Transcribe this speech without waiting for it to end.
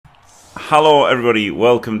Hello everybody,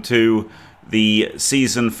 welcome to the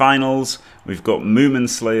season finals. We've got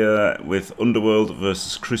MuminSlayer with Underworld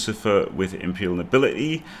versus Crucifer with Imperial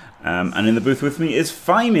Nobility. And in the booth with me is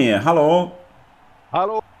Faemir. Hello.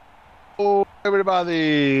 Hello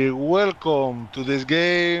everybody, welcome to this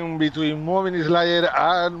game between MuminSlayer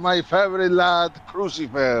and my favorite lad,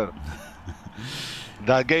 Crucifer.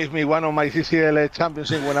 That gave me one of my CCL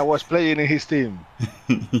championships when I was playing in his team.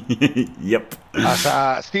 Yep. As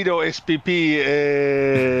a 0 SPP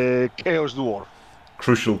Chaos Dwarf.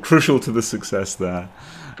 Crucial to the success there.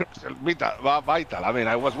 Vital. I mean,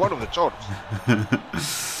 I was one of the chords.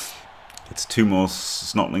 It's two more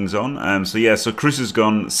snotlings on. So Cruz has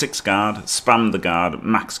gone 6 guard, spam the guard,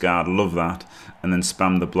 max guard, love that, and then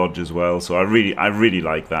spam the blodge as well. So I really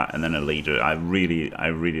like that. And then a leader. I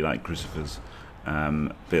really like Crucifer's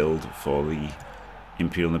build for the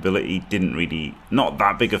Imperial Nobility. Not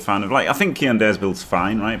that big a fan of, like, I think Kiander's build's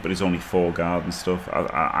fine, right? But it's only 4 guard and stuff.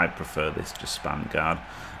 I prefer this, just spam guard.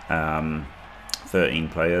 13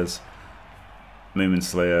 players.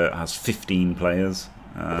 MuminSlayer has 15 players.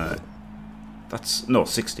 That's no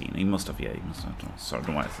 16. He must have, yeah. He must have. Sorry, I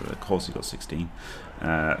don't know why. Of course, he got 16.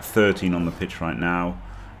 13 on the pitch right now.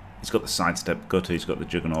 He's got the sidestep gutter. He's got the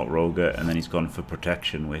Juggernaut Roger, and then he's gone for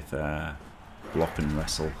protection with block and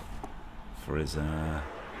wrestle for his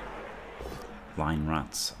line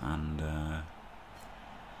rats and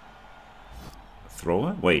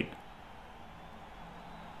thrower. Wait.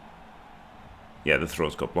 Yeah, the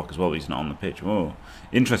throw's got block as well, but he's not on the pitch. Whoa,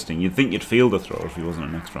 interesting. You'd think you'd field a throw if he wasn't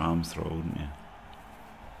an extra arms throw, wouldn't you?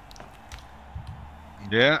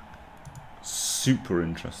 Yeah. Super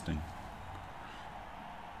interesting.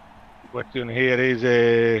 Question here is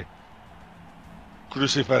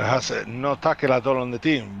Crucifer has no tackle at all on the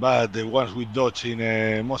team, but the ones we dodge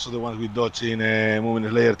in most of the ones we dodge in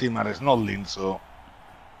MuminSlayer team are Snotlings, so.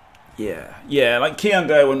 Yeah, like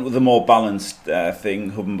Kiander went with a more balanced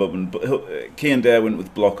thing, hub and bub, but Kiander went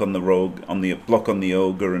with block on the rogue, block on the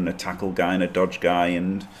ogre, and a tackle guy and a dodge guy,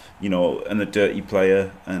 and and a dirty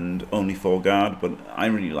player, and only 4 guard. But I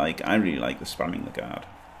really like the spamming the guard.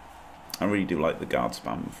 I really do like the guard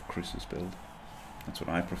spam of Chris's build. That's what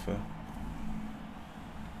I prefer.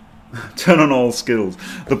 Turn on all skills.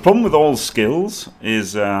 The problem with all skills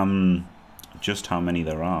is just how many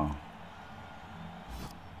there are.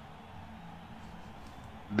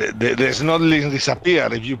 The Snotlings disappear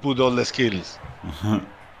if you put all the skills.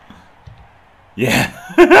 Yeah.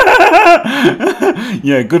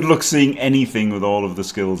 Yeah, good luck seeing anything with all of the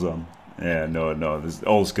skills on. Yeah, no,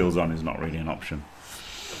 all skills on is not really an option.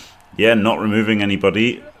 Yeah, not removing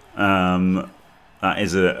anybody. That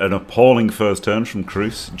is an appalling first turn from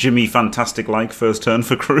Cruz. Jimmy Fantastic-like first turn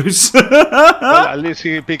for Cruz. Well, at least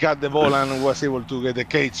he picked up the ball and was able to get the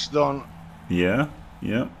cage done. Yeah.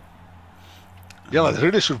 Yeah, but it's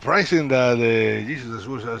really surprising that Jesus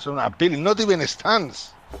was so appealing. Not even a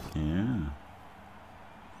stance. Yeah.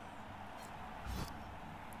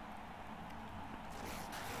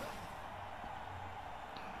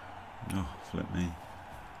 Oh, flip me.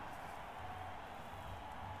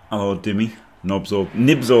 Hello, Dimmy. Nibs OP.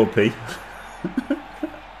 Nibs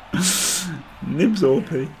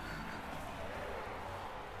OP.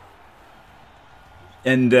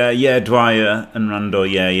 And yeah, Dwyer and Rando,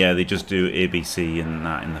 yeah, they just do ABC and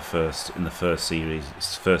that in the first series,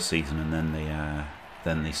 first season, and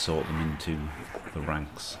then they sort them into the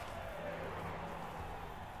ranks.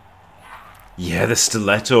 Yeah, the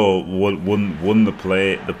stiletto won the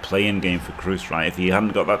play-in game for Cruz, right? If he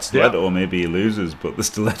hadn't got that stiletto, maybe he loses, but the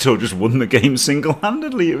stiletto just won the game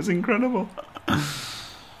single-handedly. It was incredible.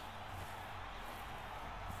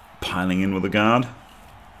 Piling in with a guard.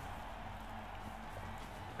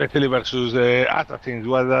 Especially versus assassins,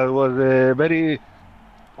 that was very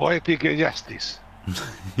poetic justice.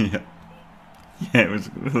 Yeah, it was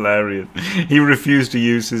hilarious. He refused to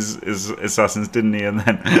use his assassins, didn't he? And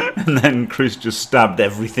then Cruz just stabbed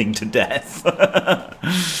everything to death.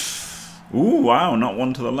 Ooh, wow, not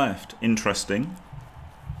one to the left. Interesting.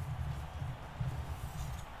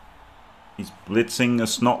 He's blitzing a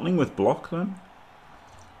snotling with block then?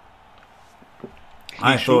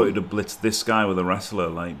 I thought he'd have blitzed this guy with a wrestler,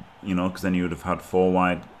 like, because then he would have had 4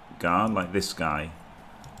 wide guard, like this guy.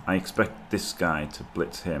 I expect this guy to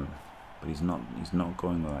blitz him, but he's not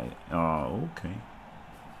going right. Oh, okay.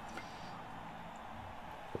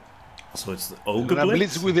 So it's the ogre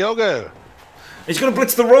blitz with the ogre. He's going to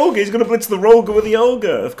blitz the rogue. He's going to blitz the rogue with the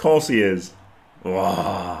ogre. Of course he is.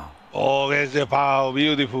 Wow. Oh, there's the power.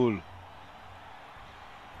 Beautiful.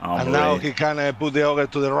 And now he can put the ogre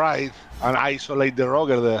to the right and isolate the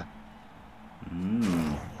ogre there.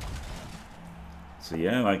 So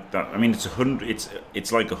yeah, like that. I mean, it's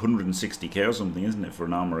it's like 160k or something, isn't it, for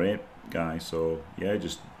an armor 8 guy? So yeah,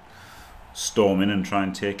 just storm in and try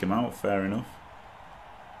and take him out. Fair enough.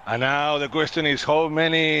 And now the question is, how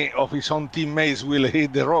many of his own teammates will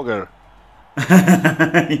hit the Roger?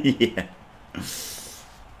 Yeah.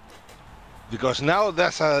 Because now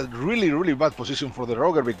that's a really, really bad position for the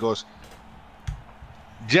Roger, because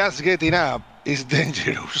just getting up is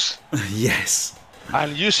dangerous. Yes.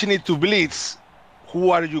 And using it to blitz,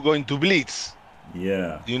 who are you going to blitz?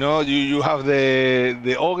 Yeah. You know, you have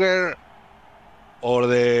the Ogre or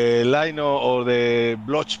the Lino or the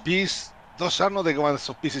Blotch piece. Those are not the ones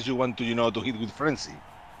of pieces you want to, you know, to hit with Frenzy.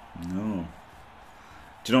 No.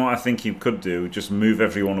 Do you know what I think you could do? Just move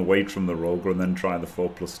everyone away from the Roger and then try the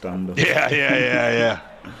 4+ stand-up. Yeah.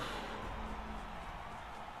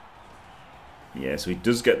 Yeah, so he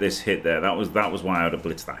does get this hit there. That was why I would have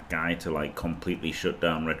blitzed that guy to like completely shut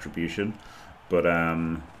down Retribution. But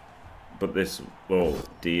this, oh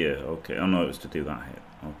dear, okay. Oh no, it was to do that hit.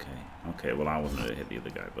 Okay. Well, I wasn't going to hit the other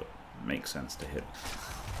guy, but it makes sense to hit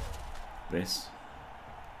this.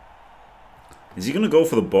 Is he going to go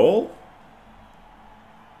for the ball?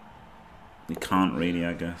 He can't really,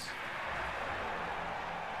 I guess.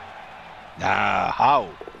 How?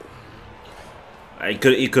 He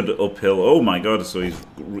could uphill. Oh my god! So he's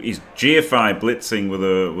GFI blitzing with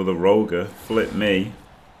a Roger. Flip me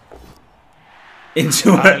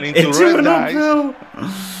into an uphill.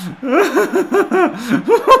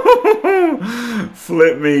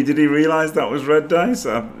 Flip me. Did he realise that was red dice?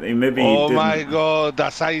 Maybe. Oh he didn't. my god!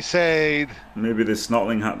 As I said. Maybe the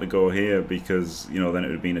Snotling had to go here because, you know, then it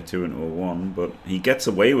would have been a 2 into a 1. But he gets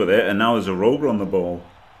away with it, and now there's a Roger on the ball.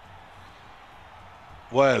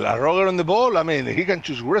 Well, a Roger on the ball, I mean, he can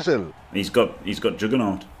choose Wrestle. He's got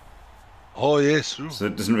Juggernaut. Oh, yes, true. So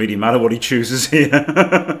it doesn't really matter what he chooses here.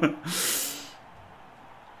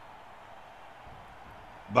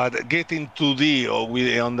 But getting 2D or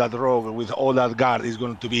on that Roger with all that guard is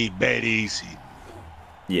going to be very easy.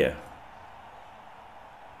 Yeah.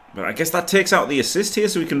 But I guess that takes out the assist here,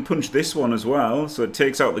 so we can punch this one as well. So it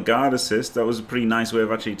takes out the guard assist. That was a pretty nice way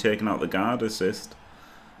of actually taking out the guard assist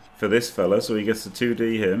for this fella, so he gets to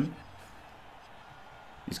 2D him.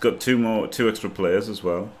 He's got two extra players as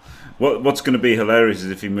well. What's going to be hilarious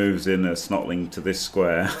is if he moves in a Snotling to this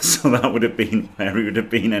square, so that would have been where he would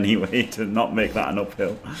have been anyway, to not make that an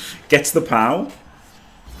uphill. Gets the POW.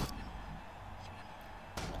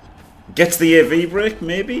 Gets the AV break,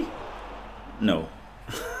 maybe? No.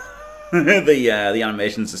 The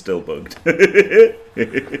animations are still bugged.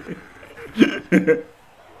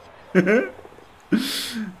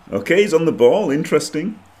 Okay, he's on the ball.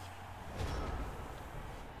 Interesting.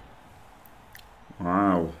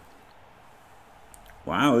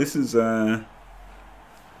 Wow, this is... I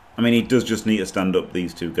mean, he does just need to stand up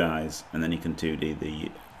these two guys, and then he can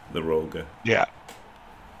 2D the Roger. Yeah.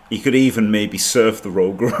 He could even maybe surf the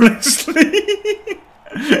Roger, honestly.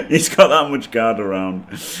 He's got that much guard around.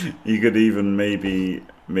 He could even maybe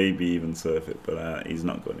even surf it, but he's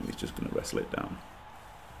not going to. He's just going to wrestle it down.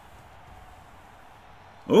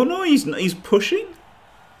 Oh no, he's pushing.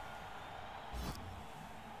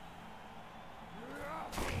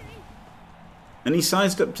 And he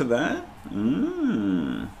sized up to there.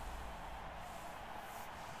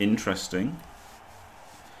 Interesting.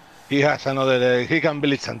 He has another. He can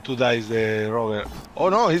blitz and 2 dice the Roger. Oh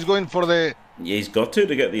no, he's going for the. Yeah, he's got to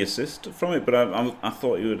get the assist from it, but I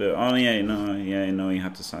thought he would. Oh yeah, no, he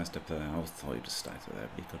had to sidestep there. I thought he'd just stay there,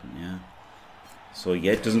 but he couldn't. Yeah. So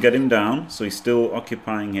yeah, it doesn't get him down. So he's still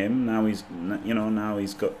occupying him. Now he's, now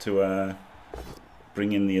he's got to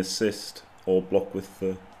bring in the assist or block with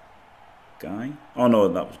the guy. Oh no,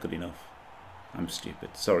 that was good enough. I'm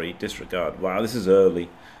stupid. Sorry, disregard. Wow, this is early.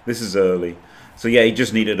 So yeah, he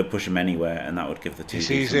just needed to push him anywhere, and that would give the 2.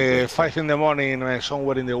 This is 5 in the morning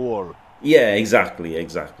somewhere in the world. Yeah, exactly.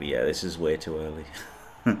 Yeah, this is way too early.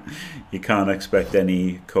 You can't expect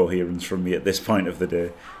any coherence from me at this point of the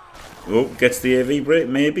day. Oh, gets the AV break,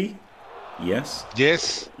 maybe? Yes.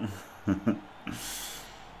 Yes.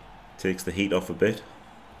 Takes the heat off a bit.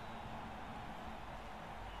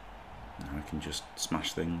 Now I can just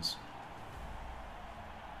smash things.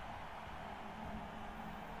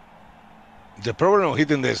 The problem of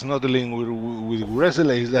hitting the Snotling with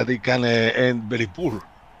Wrestle is that it can end very poor.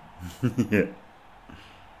 Yeah.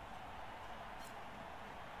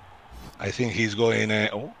 I think he's going.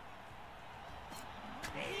 Oh.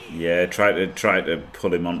 Yeah, try to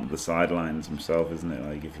pull him onto the sidelines himself, isn't it?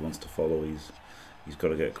 Like if he wants to follow, he's got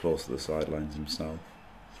to get close to the sidelines himself.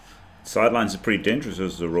 Sidelines are pretty dangerous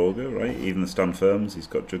as a Roger, right? Even the stand firms, he's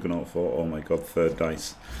got Juggernaut 4. Oh my god, third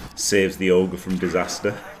dice. Saves the Ogre from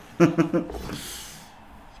disaster.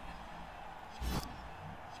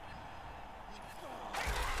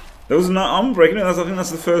 There was an armor break, I think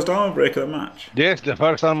that's the first armor break of the match. Yes, the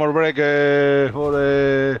first armor break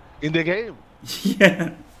in the game.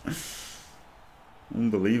 Yeah.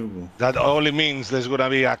 Unbelievable. That only means there's going to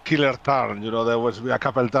be a killer turn. You know, there was a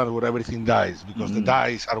couple turns where everything dies because the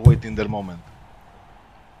dice are waiting their moment.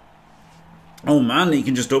 Oh man, he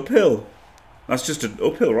can just uphill. That's just an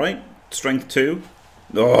uphill, right? Strength 2.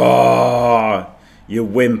 Oh, you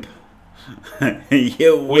wimp.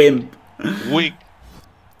 You wimp. Weak.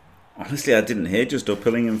 Honestly, I didn't hear just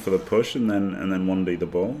uphilling him for the push and then 1D the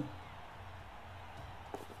ball.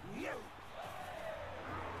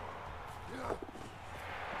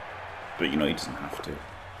 But you know, he doesn't have to.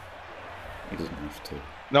 He doesn't have to.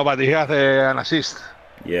 No, but he had an assist.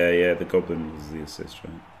 Yeah, the Goblin was the assist,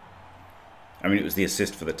 right? I mean, it was the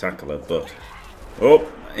assist for the tackler, but... Oh,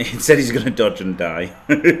 he said he's going to dodge and die.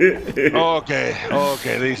 Okay,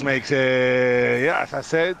 this makes... yeah, as I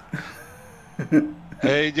said...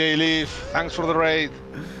 Hey, J-Leaf, thanks for the raid.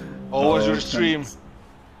 Always your stream.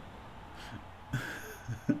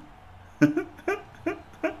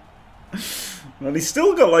 Well, he's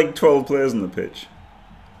still got like 12 players on the pitch.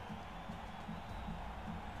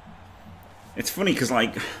 It's funny because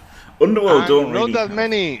like Underworld don't really... Not that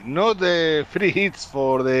many, not the 3 hits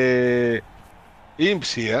for the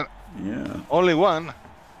imps here. Yeah. Only 1.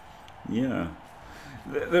 Yeah.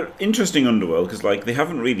 They're interesting Underworld because like they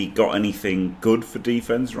haven't really got anything good for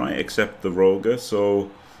defense, right, except the Roger. So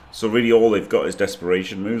really all they've got is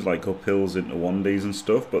desperation moves like uphills into 1Ds and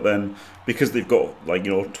stuff. But then because they've got like,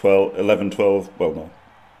 you know, 11, 12, well no,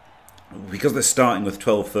 because they're starting with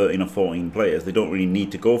 12, 13 or 14 players, they don't really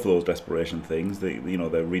need to go for those desperation things. They're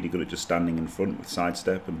really good at just standing in front with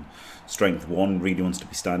sidestep, and strength 1 really wants to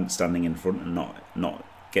be standing in front and not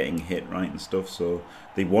getting hit, right, and stuff. So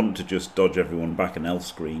they want to just dodge everyone back an elf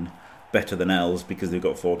screen better than elves because they've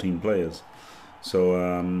got 14 players. So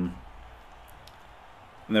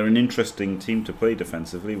they're an interesting team to play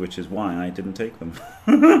defensively, which is why I didn't take them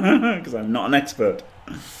because I'm not an expert.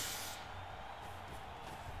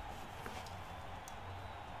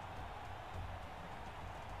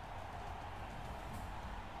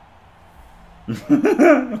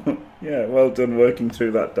 Yeah, well done working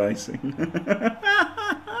through that dicing.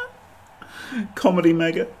 Comedy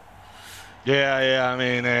mega. Yeah, I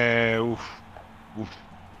mean, oof.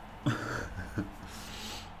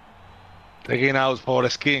 Taking out for the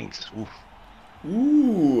skinks. Oof.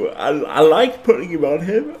 Ooh, I like putting him on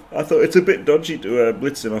him. I thought it's a bit dodgy to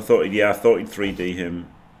blitz him. I thought he'd 3D him.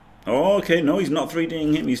 Oh, okay, no, he's not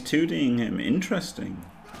 3Ding him. He's 2Ding him. Interesting.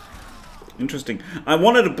 I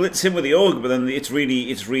wanted to blitz him with the Ogre, but then it's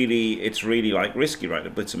really like risky, right, to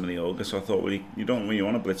blitz him with the Ogre. So I thought, well, you don't really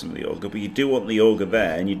want to blitz him with the Ogre, but you do want the Ogre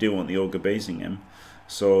there, and you do want the Ogre basing him.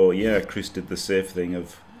 So yeah, Chris did the safe thing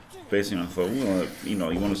of basing him. I thought, well, you know,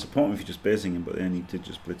 you want to support him if you're just basing him, but then he did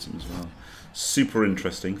just blitz him as well. Super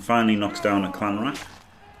interesting. Finally knocks down a clan rat.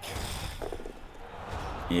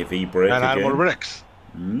 AV break and again. armor breaks.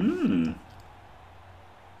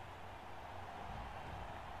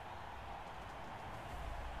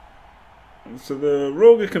 So the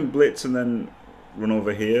Roger can blitz and then run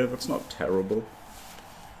over here. That's not terrible.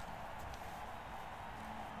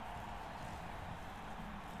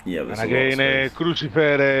 Yeah, and again,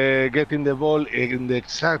 Crucifer getting the ball in the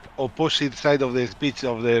exact opposite side of the pitch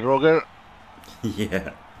of the Roger.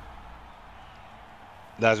 Yeah.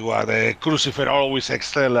 That's what Crucifer always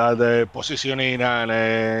excel at, the positioning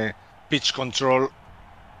and pitch control.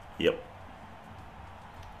 Yep.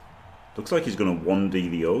 Looks like he's going to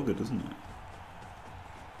 1D the Ogre, doesn't it?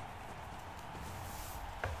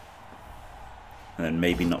 And then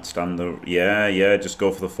maybe not stand the... Yeah, just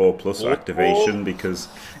go for the 4+ activation because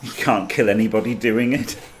you can't kill anybody doing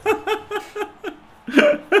it.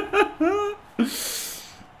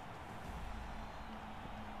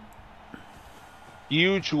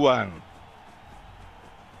 Huge one.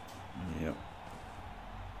 Yep.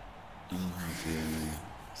 Oh, dear me.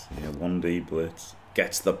 So yeah, 1D blitz.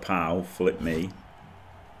 Gets the POW, flip me.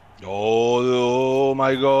 Oh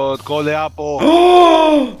my god, call the Apo.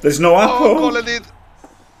 Oh, there's no Apo. Oh, call it.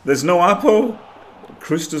 There's no Apo.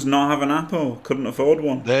 Chris does not have an Apo. Couldn't afford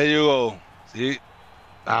one. There you go. See?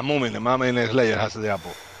 MuminSlayer has the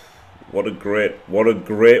Apo. What a great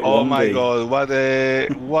Oh 1D. my god, what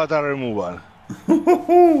a removal.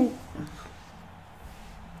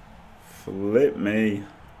 Flip me.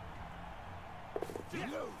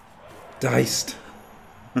 Diced.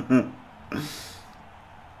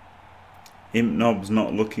 Imp Nob's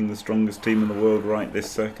not looking the strongest team in the world right this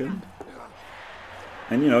second.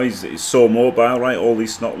 And, you know, he's so mobile, right? All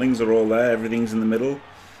these Snotlings are all there. Everything's in the middle.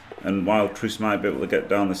 And while Cruz might be able to get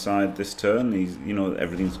down the side this turn, he's, you know,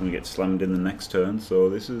 everything's going to get slammed in the next turn. So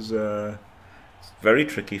this is very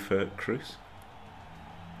tricky for Cruz.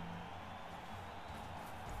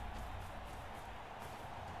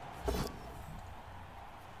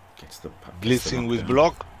 Gets the blitzing with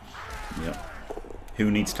block. Yeah.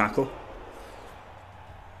 Who needs tackle?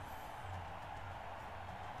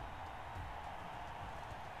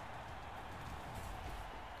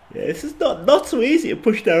 Yeah, this is not so easy to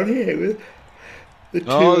push down here with the two.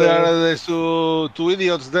 No, there's two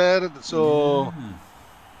idiots there, so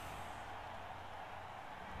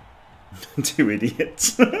yeah. Two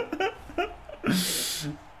idiots. Yep.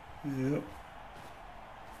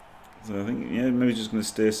 So I think maybe just gonna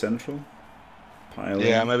stay central. Pile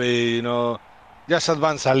yeah, in. maybe, you know, just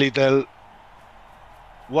advance a little.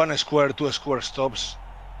 1 square, 2 square stops.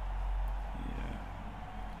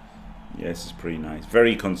 Yeah, this is pretty nice.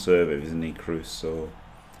 Very conservative, isn't he, Cruz? So,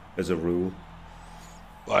 as a rule.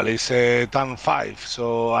 Well, it's turn 5,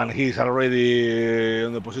 so, and he's already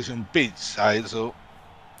on the position pitch side, so.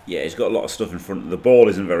 Yeah, he's got a lot of stuff in front. The ball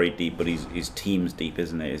isn't very deep, but his team's deep,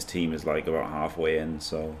 isn't it? His team is like about halfway in,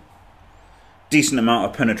 so decent amount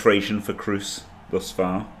of penetration for Cruz thus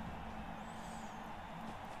far.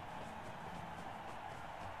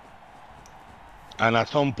 And at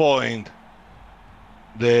some point,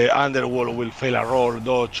 the underworld will fail a roll,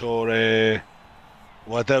 dodge, or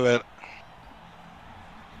whatever.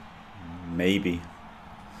 Maybe.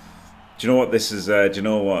 Do you know what this is? Do you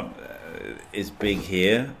know what is big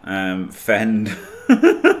here? Fend.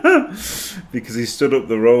 Because he stood up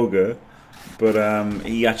the Roger, but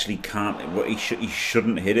he actually can't. What he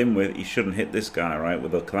shouldn't hit him with. He shouldn't hit this guy, right,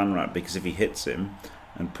 with a clan rat, because if he hits him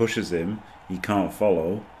and pushes him, he can't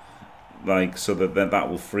follow. Like, so that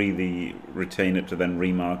will free the retainer to then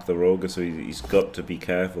remark the Roger. So he's got to be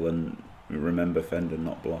careful and remember fend and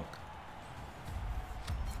not block.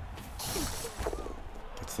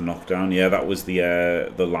 That's the knockdown. Yeah, that was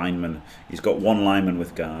the lineman. He's got 1 lineman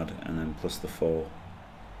with guard, and then plus the four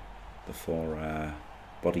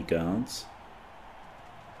bodyguards.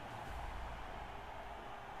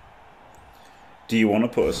 Do you want to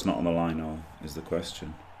put a snot on the line, or is the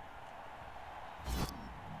question?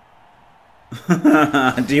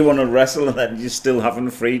 Do you want to wrestle and then you still haven't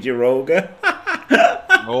freed your Roger?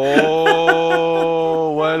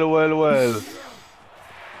 Oh, well.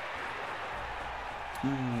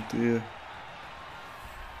 Oh dear.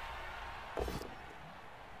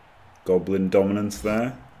 Goblin dominance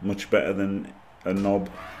there. Much better than a knob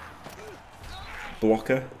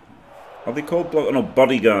blocker. Are they called blockers? No,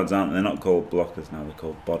 bodyguards, aren't they? They're not called blockers now, they're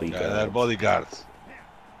called bodyguards. Yeah, they're bodyguards.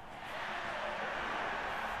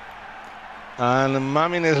 And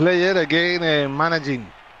MuminSlayer again managing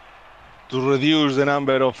to reduce the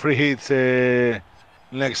number of free hits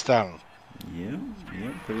next turn. Yeah,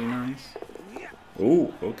 pretty nice.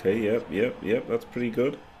 Oh, okay, yep, that's pretty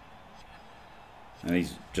good. And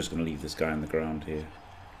he's just going to leave this guy on the ground here.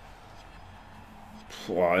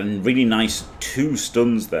 Wow, and really nice 2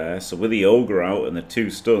 stuns there. So with the Ogre out and the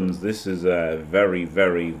 2 stuns, this is a very,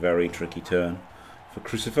 very, very tricky turn for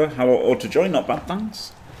Crucifer. How auto join? Not bad,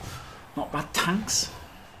 thanks. Not bad, thanks.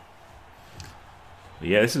 But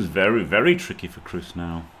yeah, this is very, very tricky for Cruz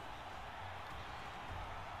now.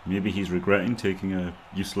 Maybe he's regretting taking a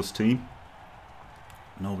useless team.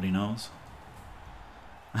 Nobody knows.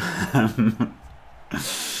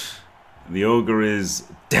 The Ogre is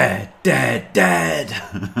dead.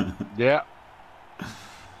 Yeah.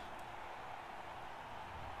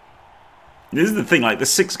 This is the thing, like, the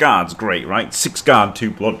 6 guards, great, right? 6 guard,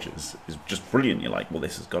 2 blodgers is just brilliant. You're like, well,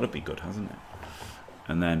 this has got to be good, hasn't it?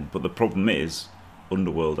 And then, but the problem is,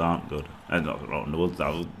 Underworld aren't good. Not Underworld,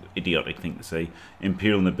 that's an idiotic thing to say.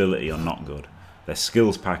 Imperial Nobility are not good. Their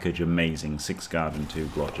skills package, amazing. 6 guard and 2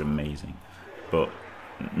 blodge, amazing. But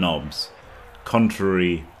knobs,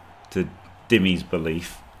 contrary to Dimmy's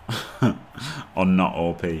belief, are not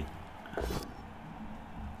OP.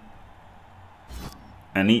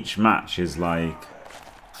 And each match is like,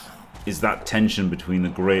 is that tension between the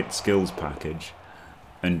great skills package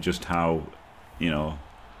and just how, you know,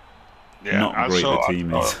 not great the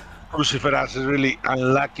team is. Crucifer is really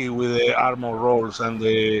unlucky with the armor rolls and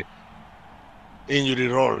the injury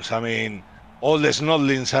rolls. I mean, all the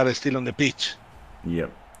Snotlings are still on the pitch.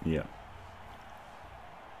 Yep. Yeah,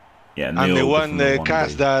 and the one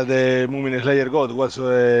cast that the MuminSlayer got was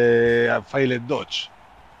a failed dodge.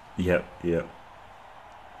 Yep.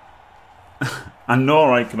 I know,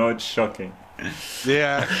 right? No, it's shocking.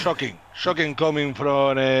 Yeah, shocking. Shocking coming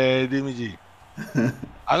from Dimmy.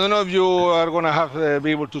 I don't know if you are gonna have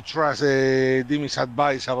be able to trust Dimmy's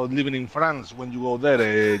advice about living in France when you go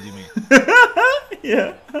there, Jimmy.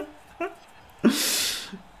 Yeah,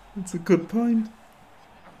 that's a good point.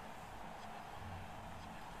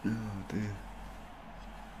 Oh dear.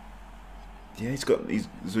 Yeah, so he's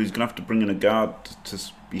gonna have to bring in a guard to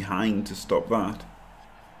behind to stop that.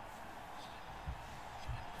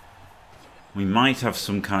 We might have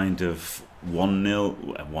some kind of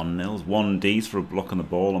 1-0, 1Ds for a block on the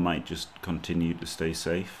ball. I might just continue to stay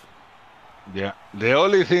safe. Yeah, the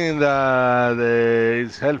only thing that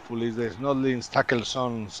is helpful is the Snotling's tackle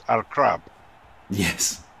zones are crap.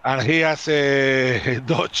 Yes. And he has a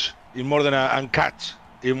dodge in more than and catch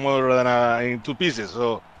in more than in 2 pieces.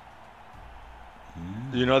 So,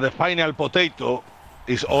 you know, the final potato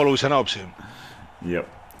is always an option. Yep.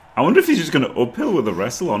 I wonder if he's just going to uphill with the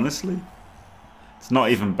wrestle, honestly. It's not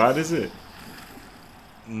even bad, is it?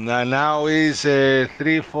 Now he's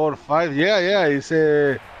 3, 4, 5. Yeah, he's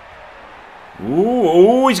Ooh,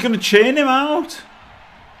 he's going to chain him out.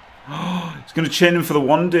 He's going to chain him for the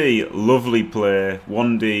 1D. Lovely play.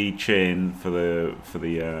 1D chain for the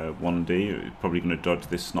 1D. He's probably going to dodge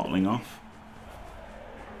this Snotling off.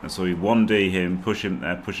 And so he 1D him, push him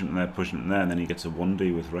there, push him there, push him there, and then he gets a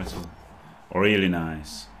 1D with wrestle. Really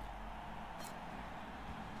nice.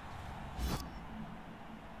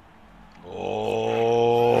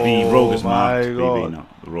 Oh, the rogue is marked. my BB, God.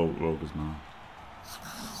 not the rogue is marked.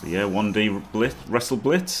 So yeah, 1D blitz, wrestle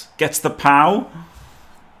blitz. Gets the pow.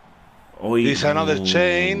 Oh, It's another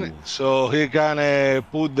chain, so he can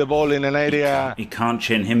put the ball in an area. He can't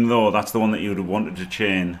chain him though. That's the one that you would have wanted to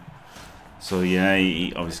chain. So yeah,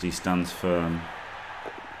 he obviously stands firm.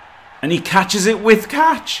 And he catches it with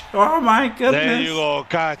catch. Oh my goodness. There you go,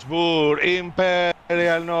 catch, Boor.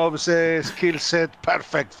 Imperial Nobs skill set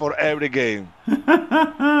perfect for every game.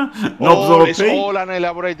 It's all an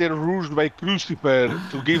elaborated rules by Crucifer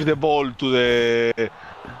to give the ball to the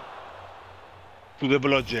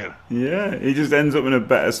bludger. Yeah, he just ends up in a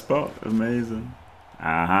better spot. Amazing.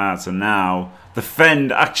 Aha, so now the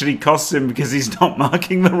fend actually costs him because he's not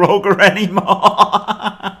marking the roger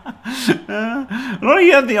anymore. No, he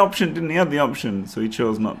had the option, didn't he? He had the option, so he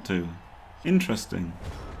chose not to. Interesting.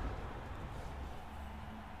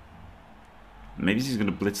 Maybe he's going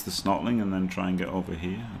to blitz the Snotling and then try and get over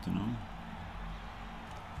here. I don't know.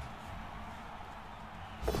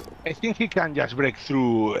 I think he can just break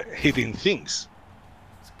through hitting things.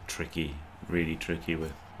 It's tricky, really tricky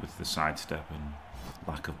with the sidestep and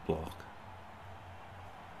lack of block.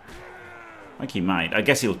 Like he might. I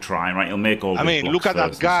guess he'll try, right? He'll make all. I mean, look at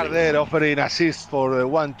that guard there offering assist for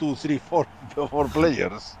 1, 2, 3, 4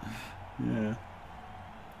 players. Yeah.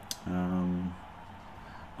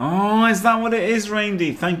 Oh, is that what it is,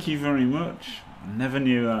 Randy? Thank you very much. Never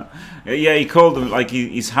knew that. Yeah, he called them like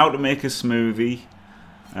he's how to make a smoothie,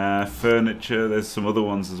 furniture. There's some other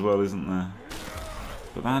ones as well, isn't there?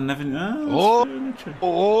 But I never knew. Oh, furniture.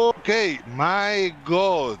 Okay, my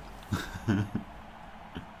God.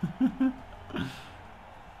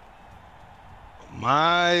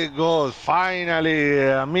 My God, finally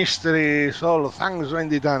a mystery solved. Thanks,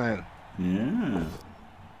 Randy Tanner. Yeah.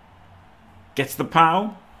 Gets the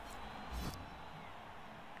POW.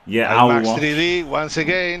 Yeah, Max 3D once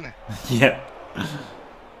again. Yeah.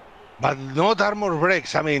 But not armor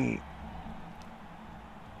breaks, I mean.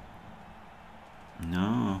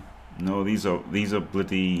 No, these are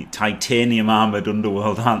bloody titanium armored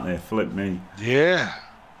underworld, aren't they? Flip me. Yeah.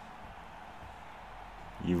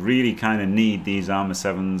 You really kind of need these armor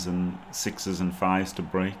 7s and 6s and 5s to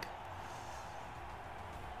break.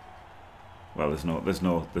 Well, there's no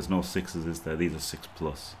 6s, is there? These are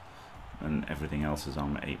 6+, and everything else is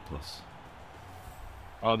armor 8+.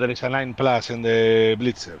 Oh, there is a 9+ in the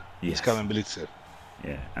Blitzer. Yes. It's coming Blitzer.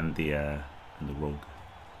 Yeah, and the rogue.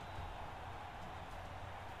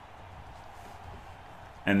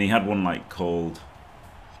 And he had one like called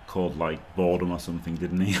like boredom or something,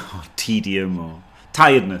 didn't he? Or tedium or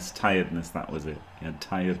tiredness. That was it. He had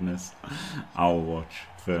tiredness, owl watch,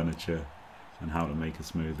 furniture, and how to make a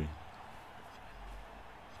smoothie.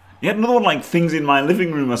 He had another one like things in my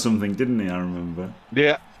living room or something, didn't he? I remember.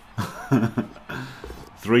 Yeah.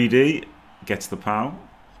 3D gets the POW.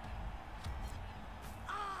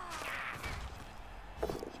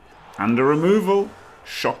 And a removal.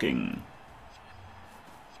 Shocking.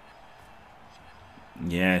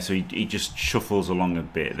 Yeah, so he just shuffles along a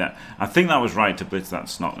bit. I think that was right to blitz that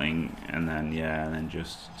Snotling, and then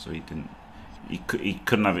just so he didn't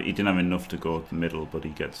have enough to go to the middle, but he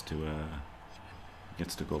gets to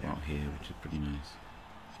go about here, which is pretty nice.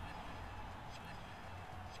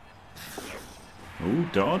 Ooh,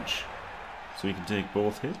 dodge. So he can take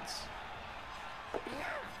both hits.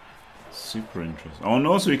 Super interesting. Oh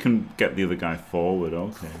no, so he can get the other guy forward,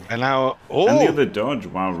 okay. And now, And the other dodge,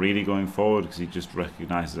 wow, really going forward because he just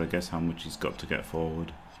recognises, I guess, how much he's got to get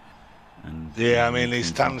forward. And yeah, I mean,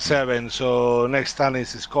 it's turn 7, so next turn is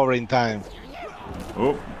scoring time.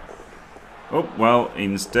 Oh. Oh, well,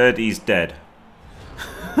 instead he's dead.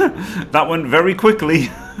 That went very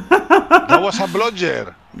quickly. That was a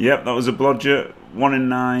blodger. Yep, that was a blodger. 1 in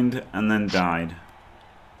 9 and then died.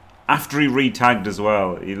 After he re-tagged as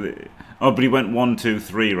well. Oh, but he went 1, 2,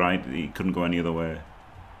 3, right? He couldn't go any other way.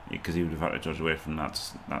 Because he would have had to dodge away from that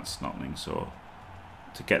snotling, so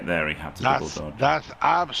to get there he had to double dodge. That's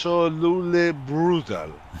absolutely brutal.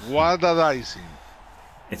 What a dicing.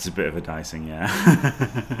 It's a bit of a dicing, yeah.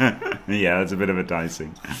 Yeah, it's a bit of a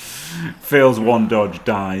dicing. Fails 1 dodge,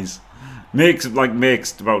 dies. Makes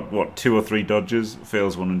about, what, 2 or 3 dodges.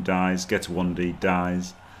 Fails 1 and dies. Gets 1D,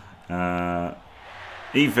 dies.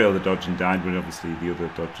 He failed a dodge and died, but obviously the other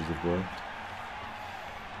dodges have worked.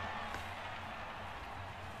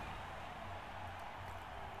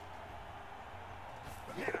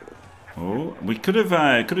 Oh, we could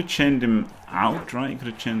have chained him out, right? Could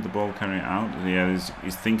have chained the ball carrier out. Yeah,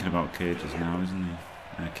 he's thinking about cages now, isn't he?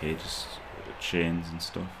 Cages, chains and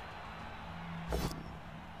stuff.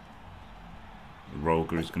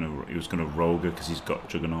 Roger he was gonna Roger because he's got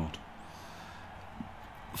Juggernaut.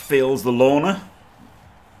 Fails the loner.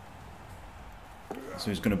 So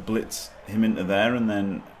he's gonna blitz him into there and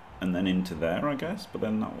then into there, I guess. But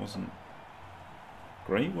then that wasn't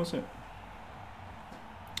great, was it?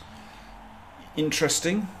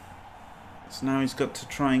 Interesting. So now he's got to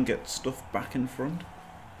try and get stuff back in front.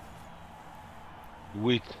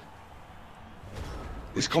 Wait.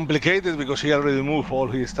 It's complicated because he already moved all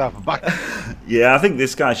his stuff back. Yeah, I think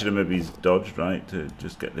this guy should have maybe dodged, right? To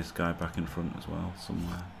just get this guy back in front as well,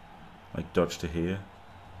 somewhere. Like dodge to here.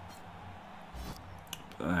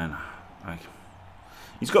 But then,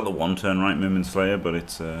 he's got the 1 turn, right, MuminSlayer, but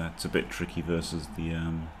it's a bit tricky versus the...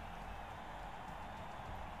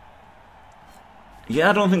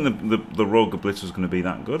 Yeah, I don't think the Roger Blitz was going to be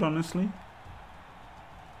that good, honestly.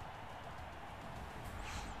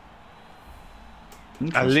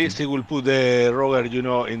 At least he will put the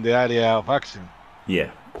Roger, in the area of action.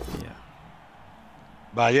 Yeah, yeah.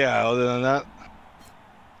 But yeah, other than that...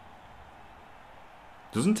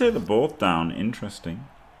 Doesn't take the both down, interesting.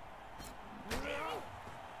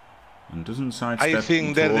 And doesn't sidestep. I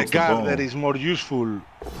think that the guard that is more useful.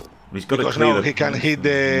 He's got because to clear now he can hit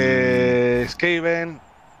the Skaven.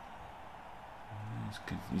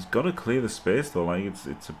 He's got to clear the space though. Like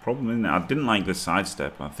it's a problem, isn't it? I didn't like the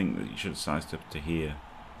sidestep. I think that you should have sidestepped to here.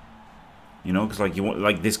 You know, because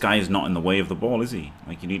like this guy is not in the way of the ball, is he?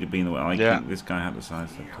 Like you need to be in the way. Like yeah. This guy had to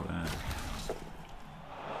sidestep to there.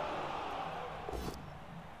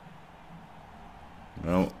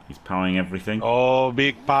 Well, he's powering everything. Oh,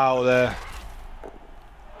 big pow there.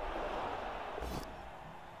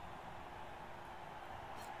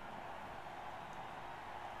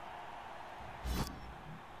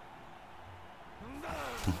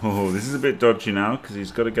 Oh, this is a bit dodgy now because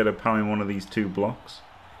he's got to get a pow in one of these 2 blocks.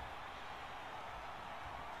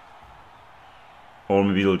 Or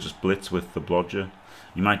maybe he'll just blitz with the blodger.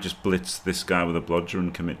 You might just blitz this guy with a blodger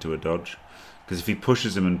and commit to a dodge. Because if he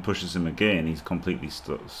pushes him and pushes him again, he's completely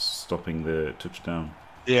stopping the touchdown.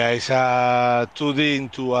 Yeah, it's a 2D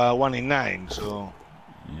into a 1 in 9, so...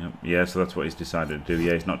 Yep. Yeah, so that's what he's decided to do.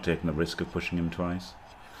 Yeah, he's not taking the risk of pushing him twice.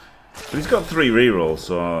 But he's got 3 rerolls,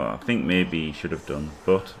 so I think maybe he should have done,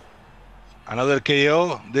 but... Another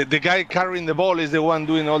KO. The guy carrying the ball is the one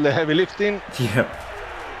doing all the heavy lifting. Yep.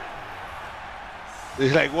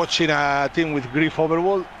 It's like watching a team with Griff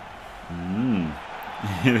overwall.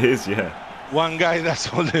 It is, yeah. One guy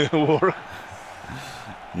does all the work.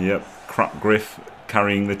 Yep, crap Griff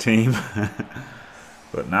carrying the team.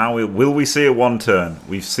 But now, will we see a 1 turn?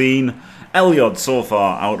 We've seen Elyod so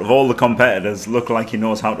far, out of all the competitors, look like he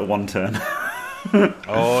knows how to 1 turn.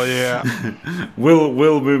 Oh, yeah. Will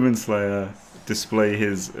MuminSlayer display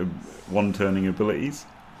his 1 turning abilities?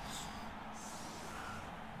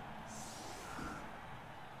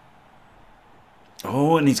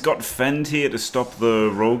 Oh, and he's got Fend here to stop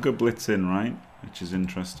the Roger blitzing, right? Which is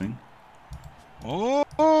interesting. Oh,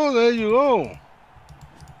 there you go.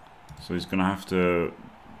 So he's going to have to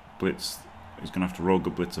blitz. He's going to have to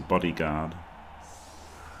Roger blitz a bodyguard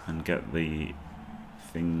and get the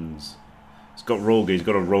things. He's got Roger. He's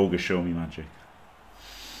got a Roger show me magic.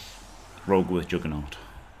 Roger with Juggernaut.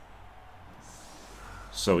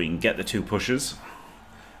 So he can get the 2 pushes.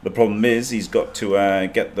 The problem is he's got to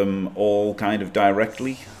get them all kind of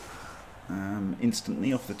directly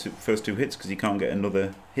instantly off the first two hits because he can't get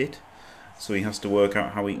another hit. So he has to work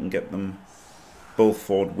out how he can get them both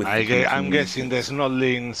forward with the I'm guessing the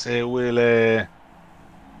Snotlings will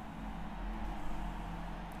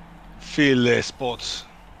fill the spots.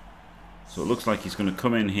 So it looks like he's going to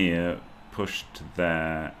come in here, push to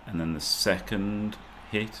there, and then the second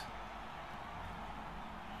hit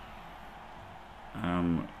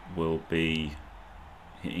will be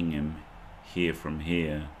hitting him here from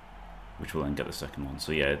here, which will then get the second one.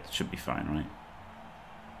 So yeah, it should be fine, right?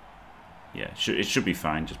 Yeah, it should be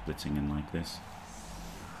fine just blitzing in like this.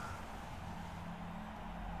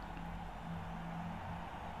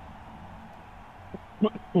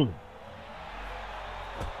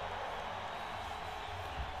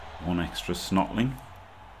 One extra Snotling.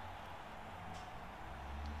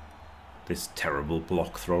 This terrible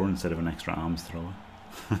block thrower instead of an extra arms thrower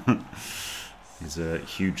is a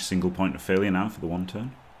huge single point of failure now for the one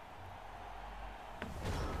turn.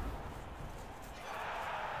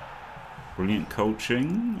 Brilliant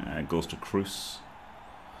coaching. Goes to Cruz.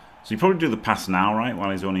 So you probably do the pass now, right,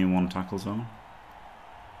 while he's only in one tackle zone,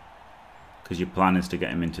 because your plan is to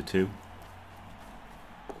get him into two.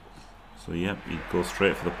 So yep, he goes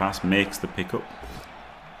straight for the pass, makes the pickup,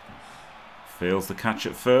 fails the catch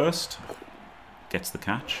at first, gets the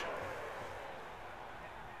catch.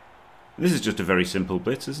 This is just a very simple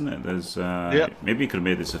blitz, isn't it? There's maybe you could have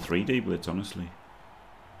made this a 3D blitz, honestly.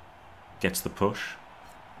 Gets the push.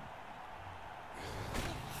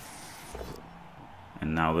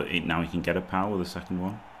 And now he can get a power with the second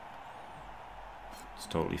one. It's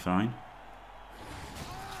totally fine.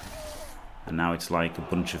 And now it's like a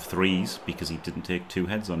bunch of threes because he didn't take two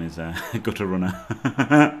heads on his gutter runner.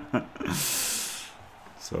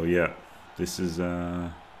 So yeah, this is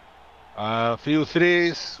a few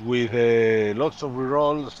threes with lots of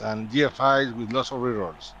rerolls and GFIs with lots of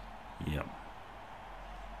rerolls. Yep.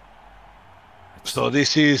 So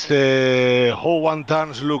this is how one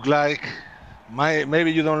turns look like.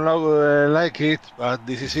 Maybe you don't like it, but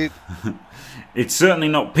this is it. It's certainly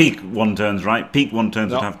not peak one turns, right? Peak one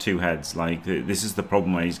turns would have two heads. Like this is the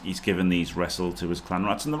problem where he's given these wrestle to his clan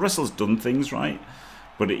rats, and the wrestle's done things right,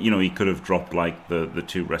 but he could have dropped like the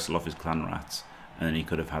two wrestle off his clan rats, and then he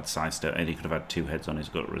could have had sidestep, and he could have had two heads on his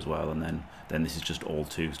gutter as well, and then this is just all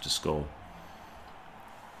twos to score.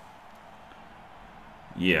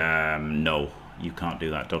 Yeah, no, you can't do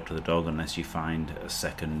that, Dog to the Dog, unless you find a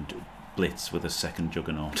second blitz with a second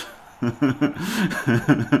juggernaut.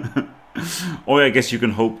 Or I guess you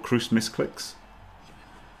can hope Cruz misclicks.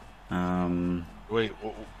 Wait.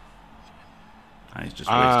 He's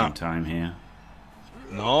just wasting time here.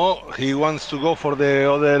 No, he wants to go for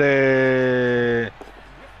the other...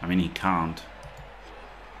 I mean, he can't.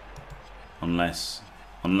 Unless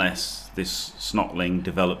this Snotling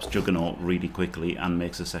develops Juggernaut really quickly and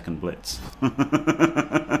makes a second blitz.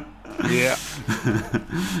 Yeah.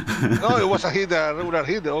 No, it was a hit, a regular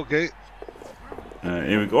hit, okay.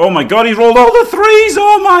 Here we go. Oh my god, he rolled all the threes!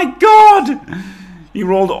 Oh my god! He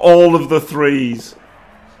rolled all of the threes.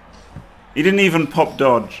 He didn't even pop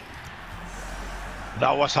dodge.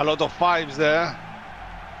 That was a lot of fives there.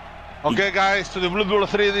 Okay, guys, to the Blood Bowl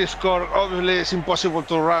 3 Discord, obviously it's impossible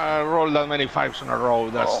to roll that many fives in a row.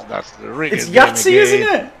 That's the rigged. It's Yahtzee, isn't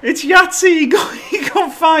it? It's Yahtzee. He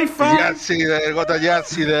got 5 fives. Yahtzee there, got a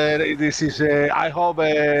Yahtzee there. This is, I hope,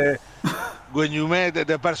 when you met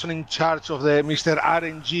the person in charge of the Mr.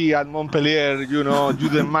 RNG at Montpellier, you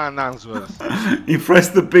demand answers. You press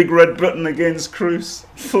the big red button against Cruz.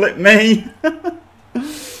 Flip me.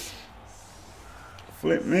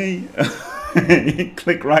 Flip me.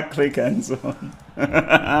 Click right, click end zone.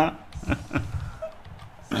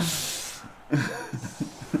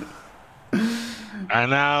 And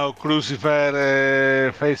now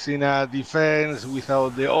Crucifer facing a defense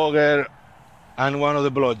without the ogre and one of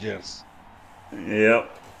the blodgers. Yep.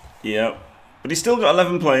 But he's still got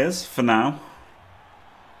 11 players for now.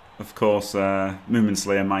 Of course,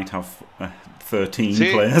 MuminSlayer might have 13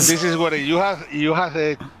 players. This is what you have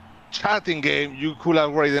a chatting game. You could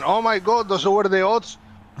have written, oh my god, those were the odds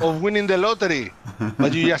of winning the lottery.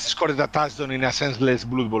 But you just scored a touchdown in a senseless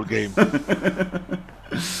Blood Bowl game.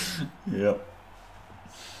 Yep.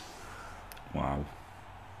 Wow.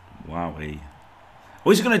 Oh,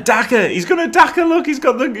 he's gonna Daka! He's gonna Daka! Look, he's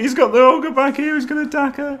got the ogre back here. He's gonna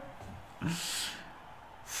Daka.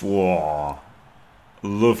 Whoa!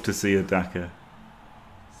 Love to see a Daka.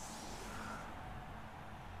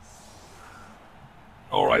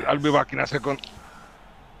 All right, I'll be back in a second.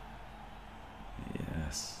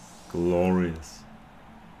 Yes, glorious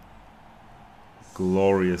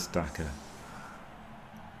Daka.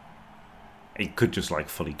 He could just like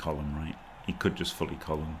fully column, right? He could just fully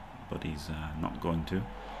column, but he's not going to.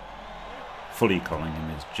 Fully culling him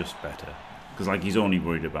is just better. Because like he's only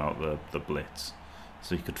worried about the blitz.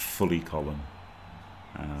 So he could fully column.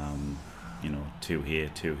 You know, 2 here,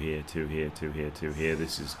 2 here, 2 here, 2 here, 2 here.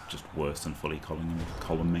 This is just worse than fully columning.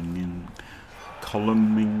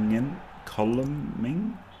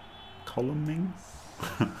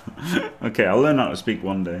 Okay, I'll learn how to speak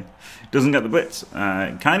one day. Doesn't get the blitz.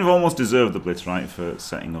 Kind of almost deserved the blitz, right, for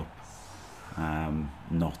setting up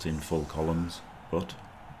not in full columns, but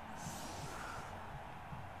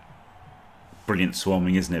brilliant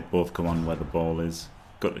swarming, isn't it? Both come on where the ball is.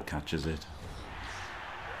 Gutter catches it.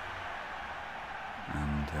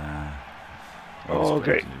 And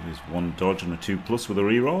okay, there's 1 dodge and a 2+ with a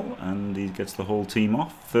reroll, and he gets the whole team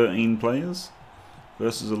off. 13 players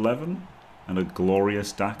versus 11, and a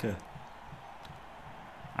glorious Daka.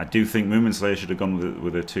 I do think MuminSlayer should have gone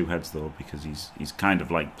with the 2 heads though, because he's kind of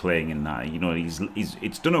like playing in that. You know,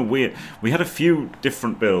 it's done a weird. We had a few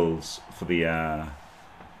different builds for the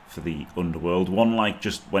underworld. One like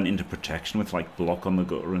just went into protection with like block on the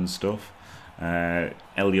gutter and stuff.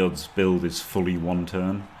 Elyod's build is fully 1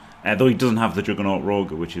 turn. Though he doesn't have the Juggernaut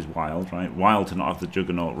Roger, which is wild, right? Wild to not have the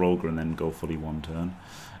Juggernaut Roger and then go fully 1 turn.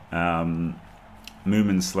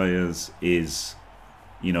 MuminSlayer's is,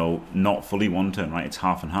 you know, not fully 1 turn, right? It's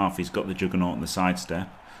half and half. He's got the Juggernaut and the sidestep,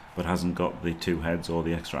 but hasn't got the 2 heads or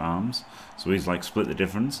the extra arms. So he's like split the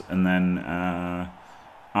difference. And then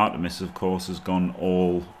Artemis, of course, has gone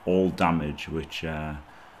all damage, which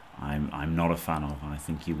I'm not a fan of. I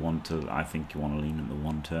think you want to lean at the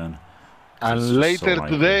 1 turn. And later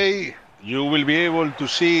today, you will be able to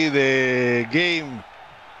see the game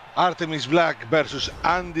Artemis Black versus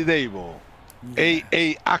Andy Davo. Yes.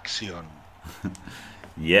 AA Action.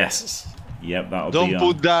 Yes. Yep, that'll Don't be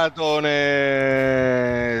put that on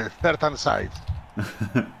a certain site.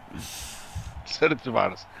 Search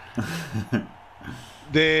bars.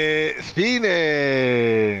 The thing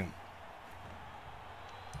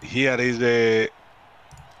here is the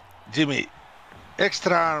Jimmy.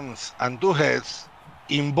 Extra arms and 2 heads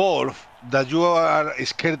involve that you are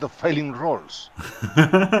scared of failing rolls.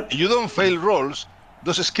 If you don't fail rolls,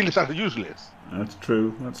 those skills are useless. That's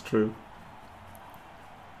true. That's true.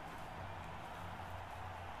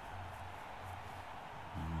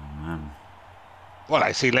 Oh man. Well,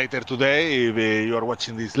 I see later today if you are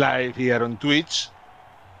watching this live here on Twitch.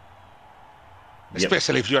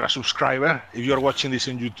 Especially if you're a subscriber. If you're watching this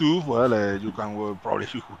on YouTube, well, you can probably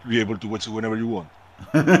be able to watch it whenever you want.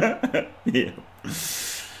 Yeah.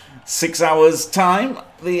 6 hours time.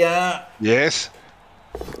 Yes.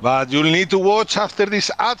 But you'll need to watch after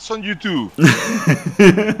these ads on YouTube.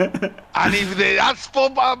 And if the ads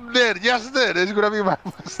pop up there, just there, it's going to be my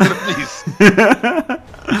masterpiece.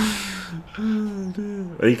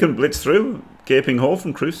 You can blitz through. Gaping hole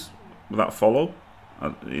from Cruz with that follow.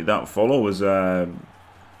 That follow was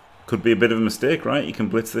could be a bit of a mistake, right? You can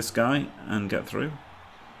blitz this guy and get through.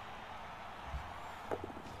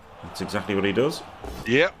 That's exactly what he does.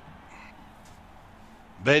 Yep.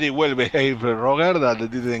 Very well behaved Roger that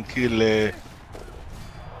didn't kill.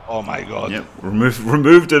 Oh my God! Yep.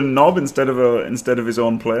 Removed a knob instead of his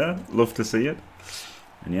own player. Love to see it.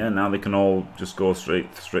 And yeah, now they can all just go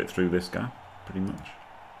straight through this guy, pretty much.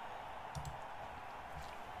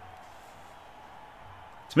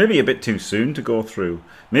 It's maybe a bit too soon to go through.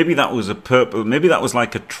 Maybe that was a purple. Maybe that was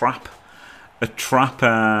like a trap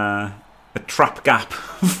gap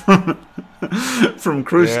from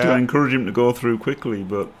Cruz to encourage him to go through quickly.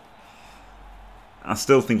 But I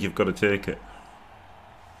still think you've got to take it.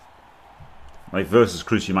 Like versus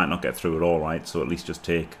Cruz, you might not get through at all, right? So at least just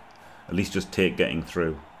take getting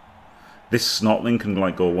through. This Snotling can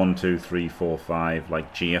like go 1, 2, 3, 4, 5,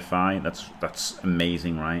 like GFI. That's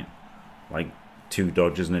amazing, right? Like 2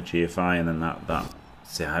 dodges and a GFI, and then that.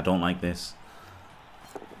 See, I don't like this.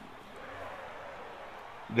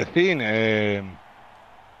 The thing, yeah,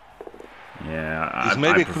 is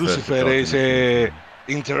maybe Crucifer is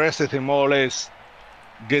interested in more or less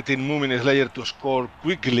getting MuminSlayer to score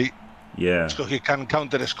quickly. Yeah. So he can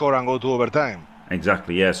counter score and go to overtime.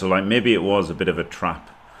 Exactly. Yeah. So like maybe it was a bit of a trap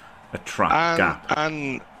gap.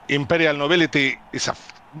 And Imperial Nobility is a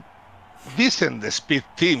decent speed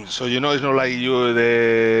team, so you know it's not like you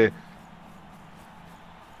the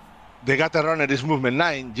gutter runner is movement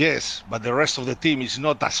 9, yes, but the rest of the team is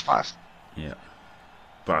not as fast. Yeah,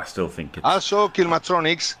 but I still think it's also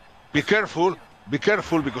Killmatronics. Be careful,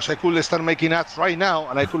 because I could start making ads right now,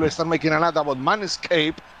 and I could start making an ad about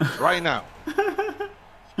Manscape right now.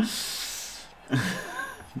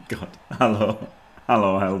 God, hello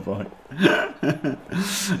Hello, Hellboy.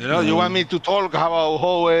 You know, you want me to talk about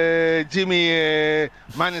how Jimmy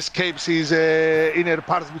manscapes his inner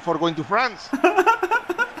parts before going to France?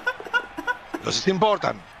 Because it's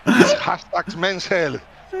important. It's hashtag men's health.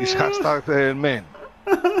 It's hashtag men.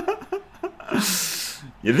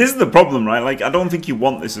 Yeah, this is the problem, right? Like, I don't think you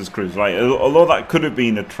want this as Cruz, right? Although that could have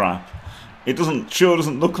been a trap, it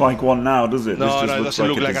doesn't look like one now, does it? No, this just no, it looks doesn't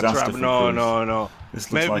look like like a a disaster trap. for No, Cruz. no, no. This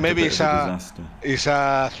looks like Maybe a bit of a disaster. It's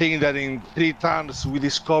a thing that in 3 turns we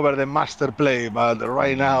discover the master play, but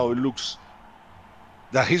right now it looks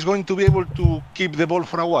that he's going to be able to keep the ball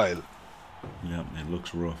for a while. Yeah, it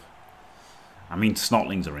looks rough. I mean,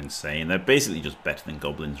 Snotlings are insane. They're basically just better than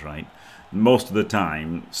Goblins, right? Most of the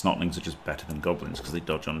time, Snotlings are just better than Goblins because they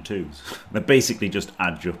dodge on 2s. They're basically just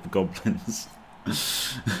adjup Goblins.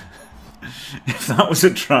 If that was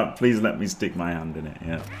a trap, please let me stick my hand in it.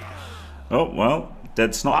 Yeah. Oh, well,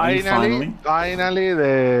 dead Snotling finally. Finally,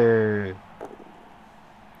 the...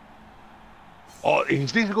 Oh,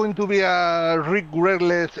 is this going to be a Rick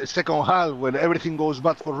Greerless second half when everything goes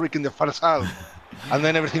bad for Rick in the first half? And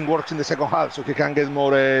then everything works in the second half so he can get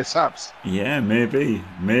more subs? Yeah, maybe.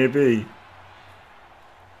 Maybe.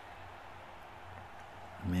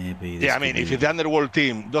 Yeah, I mean, if the Underworld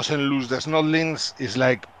team doesn't lose the Snotlings, it's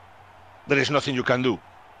like there is nothing you can do.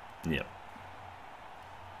 Yeah.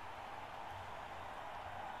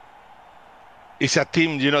 It's a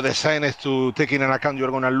team, you know, designed to take in an account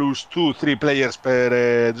you're going to lose 2-3 players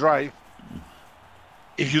per drive.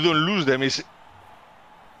 If you don't lose them, it's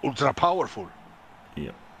ultra powerful.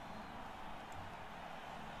 Yeah.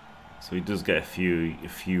 So he does get a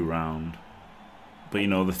few round. But you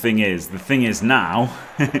know, the thing is now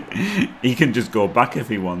he can just go back if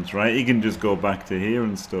he wants, right? He can just go back to here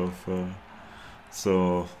and stuff.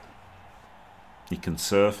 So he can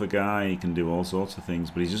surf a guy, he can do all sorts of things,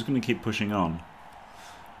 but he's just going to keep pushing on.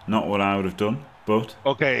 Not what I would have done, but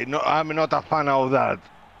okay, no, I'm not a fan of that.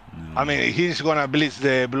 No. I mean, he's gonna blitz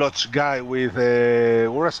the Blotch guy with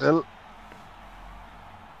Wrestle.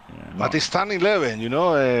 Yeah, but it's turn 11, you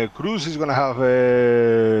know. Cruz is gonna have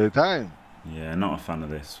time. Yeah, not a fan of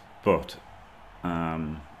this, but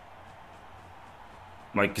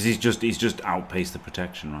like, because he's just outpaced the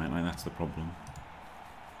protection, right? Like, that's the problem.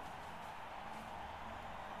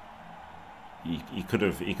 He could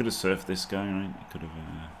have surfed this guy, right? He could have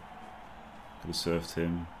surfed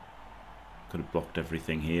him. Could have blocked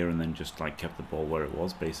everything here and then just like kept the ball where it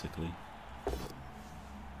was, basically.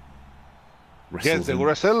 Yes, the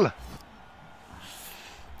wrestle.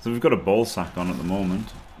 So we've got a ball sack on at the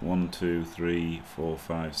moment. 1, 2, 3, 4,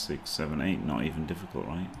 5, 6, 7, 8. Not even difficult,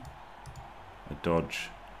 right? A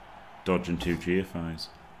dodge and 2 GFIs.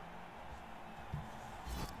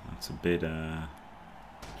 That's a bit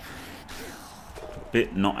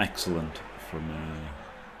not excellent from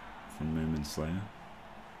MuminSlayer.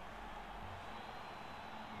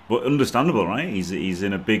 But understandable, right? He's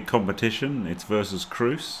in a big competition. It's versus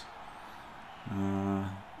Cruz. And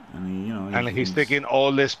he, you know, and he's taking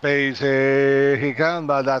all the space he can,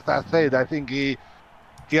 but as I said, I think he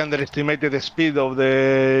underestimated the speed of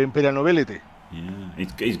the Imperial nobility. Yeah,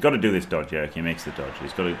 he's got to do this dodge. Yeah, he makes the dodge.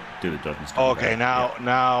 He's got to do the dodge and stuff. Okay,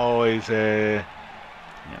 now is yeah.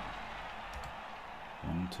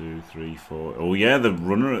 1, 2, 3, 4. Oh yeah, the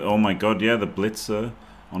runner. Oh my God, yeah, the blitzer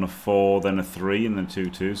on a 4, then a 3, and then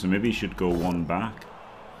 2-2. So maybe he should go 1 back.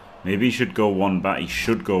 Maybe he should go 1 back. He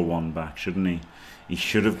should go 1 back, shouldn't he? He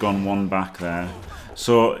should have gone 1 back there.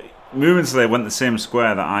 So MuminSlayer went the same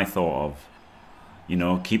square that I thought of. You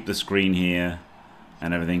know, keep the screen here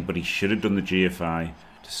and everything, but he should have done the GFI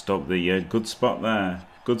to stop the good spot there.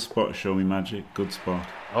 Good spot, show me magic. Good spot.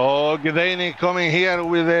 Oh, Gdaini coming here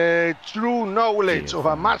with a true knowledge of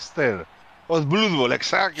a master of bloodbowl.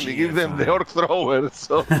 Exactly, GFI. Give them the orc throwers.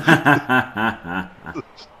 So.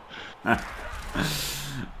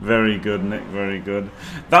 Very good, Nick. Very good.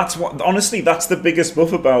 That's what. Honestly, that's the biggest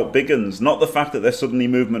buff about Biggins. Not the fact that they're suddenly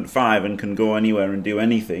movement 5 and can go anywhere and do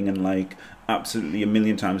anything and like absolutely a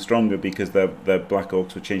million times stronger because their Black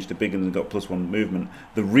Orcs were changed to Biggins and got +1 movement.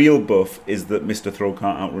 The real buff is that Mr. Throw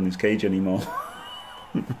can't outrun his cage anymore.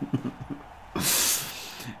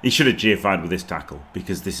 He should have GFI'd with this tackle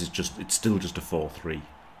because this is it's still just a 4-3.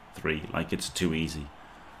 Like, it's too easy.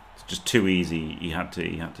 It's just too easy. He had to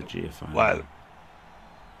GFI. Well,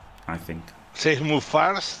 I think. Safe move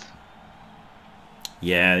first.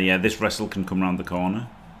 Yeah. This wrestle can come around the corner.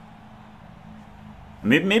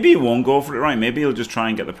 Maybe he won't go for it, right? Maybe he'll just try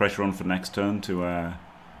and get the pressure on for next turn to,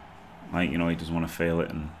 like, you know, he doesn't want to fail it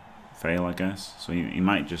and fail, I guess. So he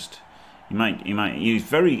might just. He is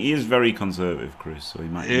very conservative, Chris. So he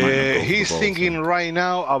might not go for he's the ball, thinking right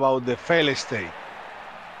now about the fail state.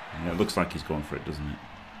 Yeah, it looks like he's going for it, doesn't it?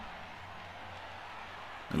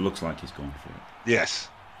 It looks like he's going for it. Yes.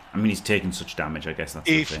 I mean, he's taking such damage, I guess that's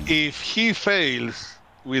the thing. If he fails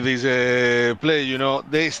with his play, you know,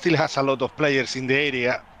 they still has a lot of players in the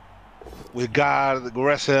area with guard,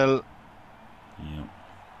 wrestle. Yeah.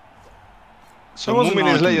 So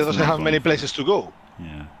MuminSlayer doesn't have many places to go.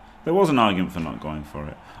 Yeah. There was an argument for not going for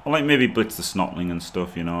it. Or like maybe blitz the Snotling and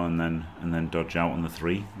stuff, you know, and then dodge out on the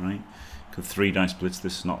 3, right? Could 3 dice blitz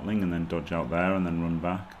this Snotling and then dodge out there and then run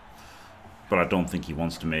back. But I don't think he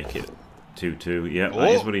wants to make it 2-2. Yeah, that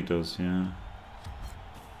is what he does, yeah.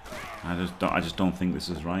 I just don't think this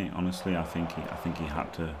is right, honestly. I think he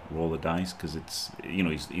had to roll the dice because it's, you know,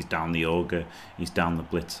 he's down the ogre, he's down the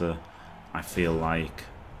blitzer. I feel like,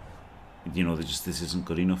 you know, this isn't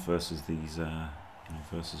good enough versus these you know,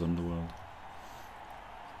 versus Underworld.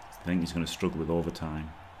 I think he's going to struggle with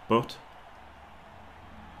overtime. But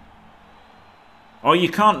oh, you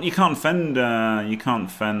can't fend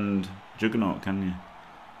Juggernaut, can you?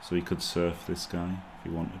 So he could surf this guy if he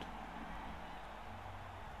wanted.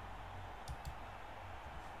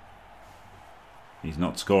 He's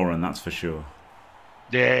not scoring, that's for sure.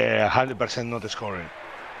 Yeah, 100% not scoring.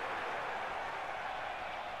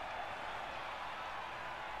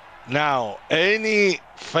 Now, any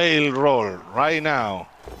failed roll right now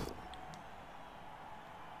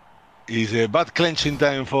is a bad clenching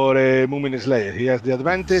time for MuminSlayer. He has the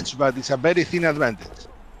advantage, but it's a very thin advantage.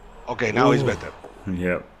 Okay, now it's better.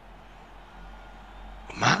 Yep.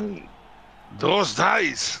 Man, those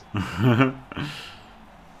dice.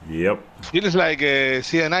 Yep. Feels like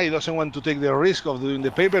CNI doesn't want to take the risk of doing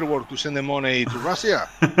the paperwork to send the money to Russia.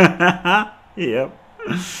 Yep.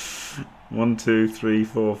 1, 2, 3,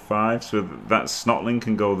 4, 5. So that Snotling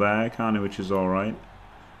can go there, can't it? Which is all right.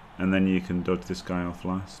 And then you can dodge this guy off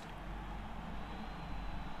last.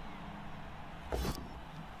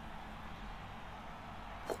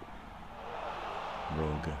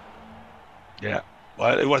 Roger. Yeah.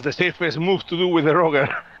 Well, it was the safest move to do with the Roger.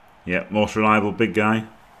 Yeah, most reliable big guy.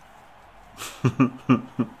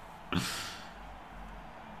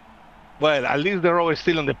 Well, at least the Roger is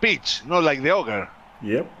still on the pitch, not like the Ogre.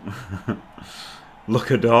 Yep. Look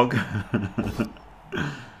a dog.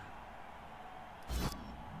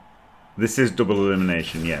 This is double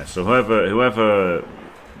elimination, yeah. So whoever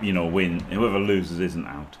you know whoever loses isn't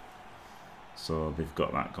out. So they've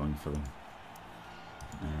got that going for them.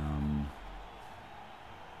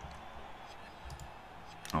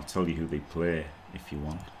 I'll tell you who they play if you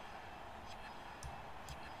want.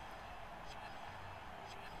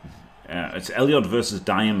 It's Elyod versus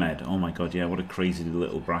Diomed. Oh my god, yeah, what a crazy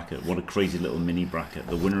little bracket. What a crazy little mini bracket.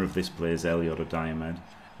 The winner of this plays Elyod or Diomed.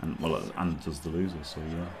 And, well, and does the loser, so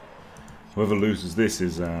yeah. Whoever loses this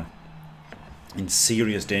is in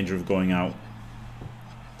serious danger of going out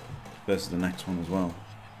versus the next one as well.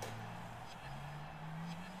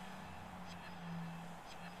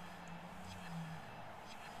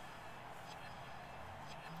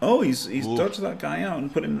 Oh, he's dodged that guy out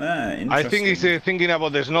and put him there. I think he's thinking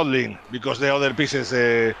about the Snotling because the other pieces.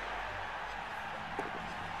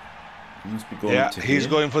 Must be going yeah, to he's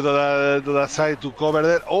here. going for that side to cover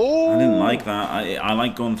that. Oh, I didn't like that. I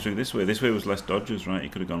like going through this way. This way was less dodges, right? He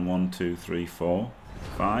could have gone 1, 2, 3, 4,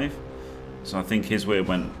 5. So I think his way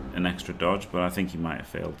went an extra dodge, but I think he might have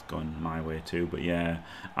failed going my way too. But yeah,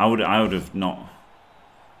 I would have not.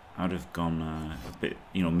 I would have gone a bit,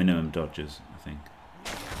 you know, minimum dodges. I think.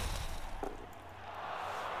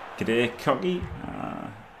 G'day, Coggy.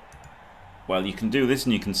 Well, you can do this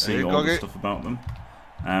and you can see all the stuff about them.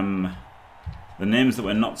 The names that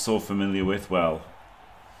we're not so familiar with, well,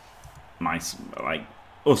 like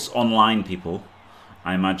us online people,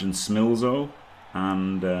 I imagine Smilzo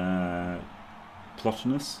and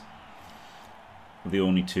Plotinus are the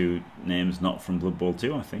only 2 names not from Blood Bowl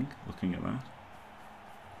 2, I think, looking at that.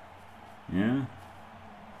 Yeah.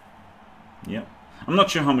 Yep. I'm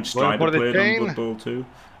not sure how much Strider played on Blood Bowl 2.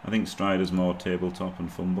 I think Strider's more tabletop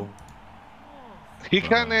and fumble. He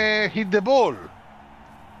can hit the ball.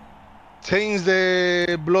 Change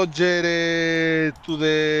the blodger to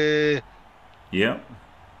the. Yep.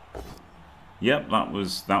 Yep,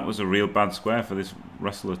 that was a real bad square for this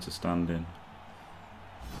wrestler to stand in.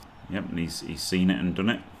 Yep, and he's seen it and done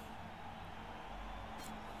it.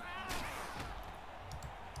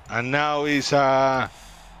 And now he's 3+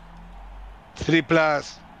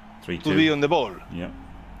 3-2 to be on the ball. Yep.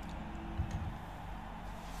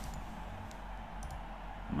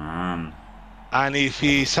 Man. And if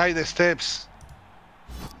he sidesteps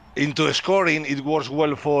into scoring, it works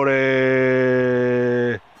well for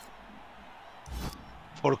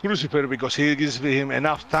Crucifer because he gives him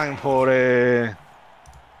enough time for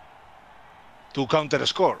to counter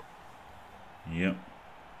score. Yep.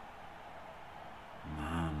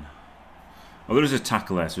 Man. Well, there is a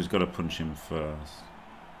tackle there, so he's got to punch him first.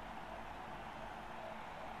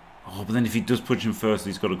 Oh, but then if he does punch him first,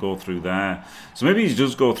 he's got to go through there. So maybe he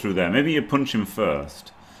does go through there. Maybe you punch him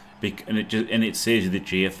first, and it saves you the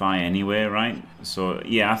GFI anyway, right? So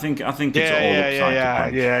yeah, I think it's all upside to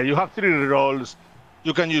punch. Yeah. You have 3 rolls.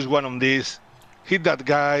 You can use one on this. Hit that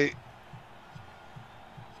guy.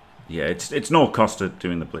 Yeah, it's no cost of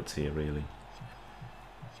doing the blitz here, really.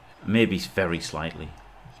 Maybe very slightly,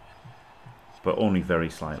 but only very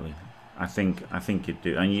slightly. I think you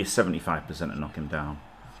do, and you're 75% to knock him down.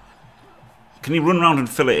 Can he run around and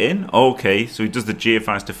fill it in? Oh, okay, so he does the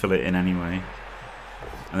GFIs to fill it in anyway,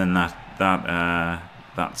 and then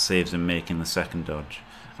that saves him making the second dodge.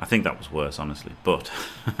 I think that was worse, honestly, but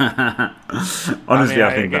honestly,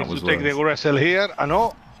 I think that was worse. Take the wrestle here, I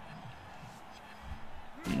know.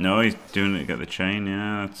 No, he's doing it to get the chain.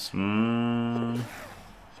 Yeah, that's. Well,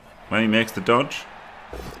 he makes the dodge,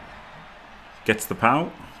 gets the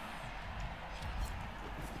pout.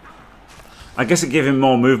 I guess it gave him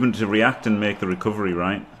more movement to react and make the recovery,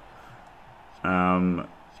 right? Oh,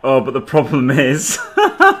 but the problem is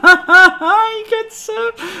he gets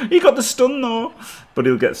surfed. He got the stun though, but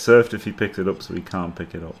he'll get surfed if he picks it up, so he can't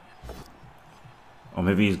pick it up. Or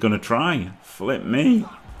maybe he's gonna try. Flip me.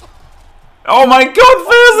 Oh my God!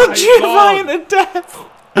 There's a GFI into death.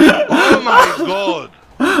 Oh my God!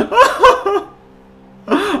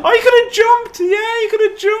 Oh, he could have jumped. Yeah, he could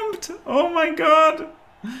have jumped. Oh my God.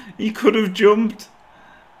 He could have jumped,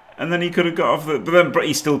 and then he could have got off the. But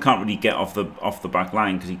he still can't really get off the back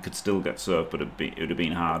line because he could still get served, but it would have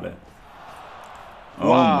been harder.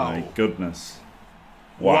 Oh my goodness!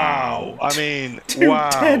 Wow! I mean, two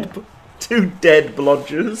dead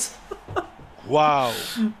blodgers. Wow!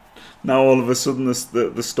 Now all of a sudden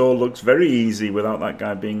the store looks very easy without that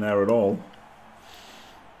guy being there at all.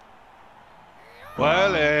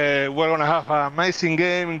 Well, we're going to have an amazing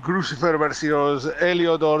game, Crucifer versus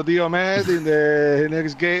Elliot or Diomed in the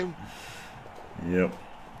next game. Yep.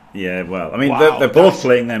 Yeah, well, I mean, they're both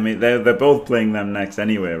playing them. They're both playing them next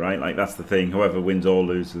anyway, right? Like, that's the thing. Whoever wins or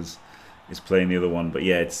loses is playing the other one. But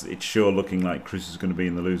yeah, it's sure looking like Cruz is going to be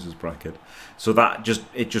in the losers bracket. So that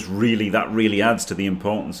really adds to the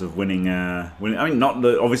importance of winning. I mean,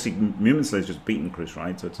 obviously MuminSlayer's just beaten Cruz,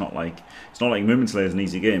 right? So it's not like MuminSlayer's an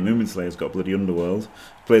easy game. MuminSlayer's got bloody Underworld.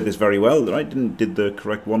 Played this very well, right? Did the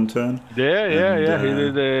correct one turn. Yeah.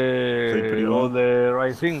 He did all the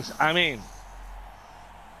right things. I mean,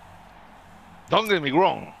 don't get me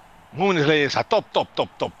wrong. MuminSlayer is a top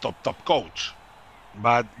coach.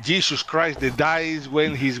 But Jesus Christ, the dice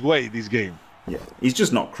went his way this game. Yeah, he's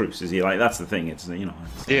just not Cruz, is he? Like, that's the thing. It's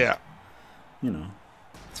yeah.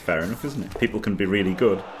 It's fair enough, isn't it? People can be really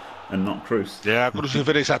good and not Cruz. Yeah,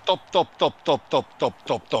 Crucifer is a top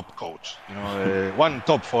coach. One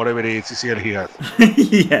top for every CCL he has.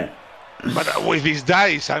 Yeah. But with these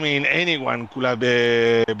dice, I mean, anyone could have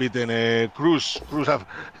beaten Cruz. Cruz have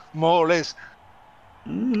more or less.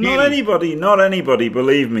 Not anybody.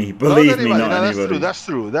 Believe me. Not anybody. That's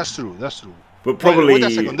true. But probably. Wait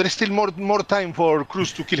a second. There is still more time for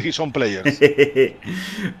Cruz to kill his own players.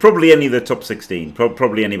 Probably any of the top 16.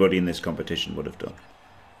 Probably anybody in this competition would have done.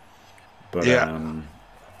 But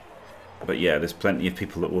But yeah, there's plenty of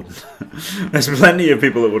people that wouldn't. There's plenty of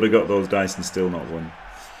people that would have got those dice and still not won.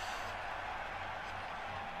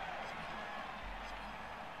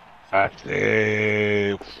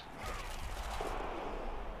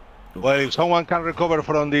 Well, if someone can recover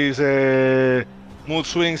from these mood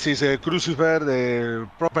swings, is Crucifer, the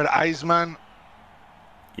proper Iceman.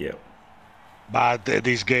 Yeah. But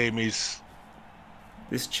this game is...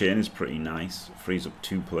 This chain is pretty nice. It frees up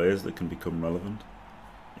 2 players that can become relevant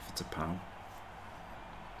if it's a POW.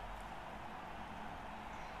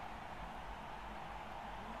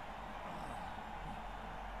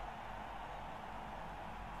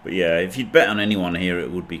 But yeah, if you'd bet on anyone here,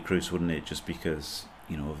 it would be Cruz, wouldn't it? Just because,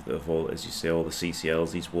 you know, of all, as you say, all the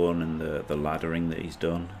CCLs he's won and the laddering that he's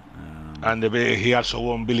done. And he also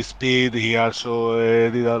won Billy Speed. He also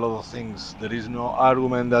did a lot of things. There is no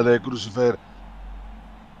argument that Crucifer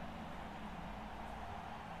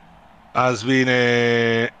has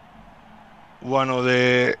been one of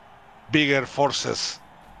the bigger forces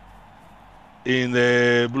in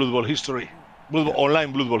the Blood Bowl history.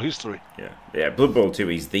 Online Blood Bowl history. Yeah. Blood Bowl 2,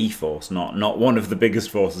 he's the force, not one of the biggest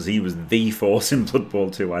forces. He was the force in Blood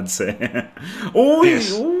Bowl 2, I'd say.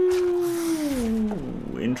 Yes.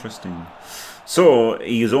 Interesting. So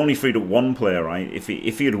he has only freed up 1 player, right? If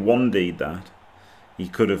he had 1D'd that, he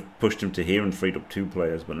could have pushed him to here and freed up 2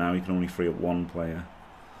 players, but now he can only free up 1 player.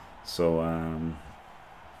 So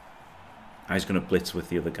he's going to blitz with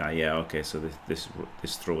the other guy. Yeah, okay. So this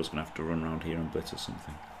thrower's going to have to run around here and blitz or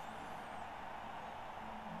something.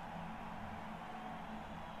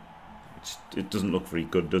 It doesn't look very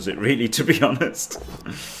good, does it? Really, to be honest.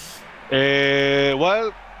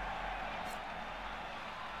 Well,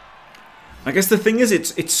 I guess the thing is,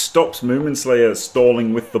 it stops MuminSlayer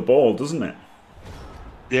stalling with the ball, doesn't it?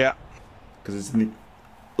 yeah. Because it's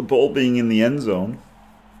the ball being in the end zone.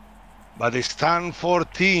 But it's turn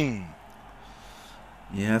 14.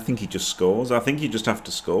 Yeah, I think he just scores. I think you just have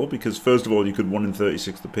to score because first of all, you could 1 in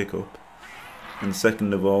 36 to pick up, and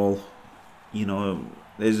second of all, you know,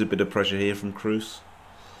 there's a bit of pressure here from Cruz.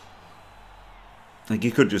 Like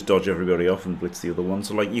you could just dodge everybody off and blitz the other one.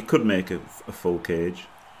 So like you could make a full cage.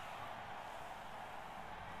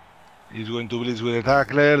 He's going to blitz with a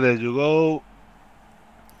tackler. There you go.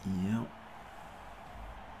 Yeah.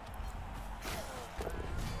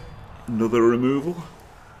 Another removal.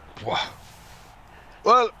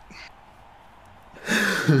 Well,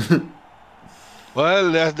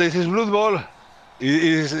 well, this is bloodbowl.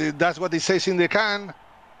 That's what it says in the can.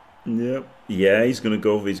 Yep. Yeah, he's gonna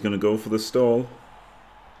go. He's gonna go for the stall.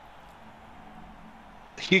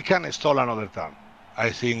 He can stall another turn. I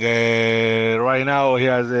think right now he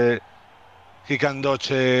has he can dodge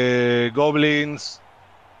goblins,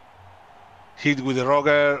 hit with the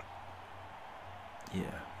roger. Yeah.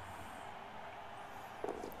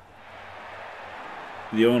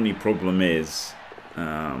 The only problem is,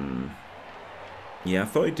 yeah, I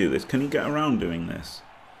thought he'd do this. Can he get around doing this?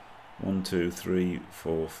 1, 2, 3,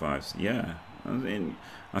 4, 5. Yeah.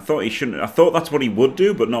 I thought he shouldn't. I thought that's what he would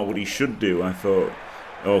do, but not what he should do. I thought,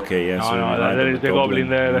 okay, yeah. No, there is the goblin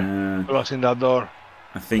there, closing that door.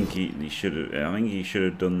 I think he should have. I think he should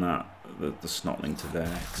have done that. The snotling to there,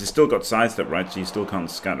 because he's still got sidestep, right? So you still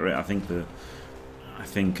can't scatter it. I think it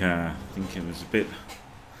was a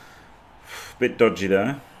bit dodgy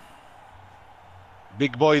there.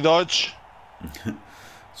 Big boy dodge.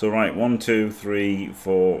 So right, 1, 2, 3,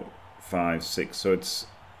 4, 5, 6. So it's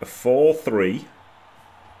a 4, 3,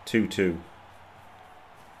 2, 2.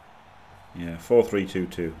 Yeah, 4, 3, 2,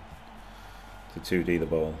 2. To 2D the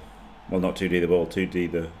ball. Well, not 2D the ball,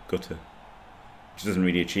 2D the gutter. Which doesn't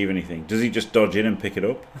really achieve anything. Does he just dodge in and pick it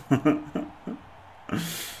up?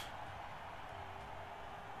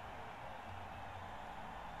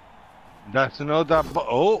 That's not a...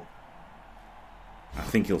 Oh! I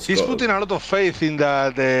think he'll score. He's putting a lot of faith in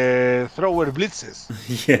that thrower blitzes.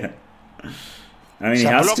 Yeah. I mean, It's he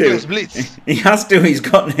a has blockless to. blitz. He has to. He's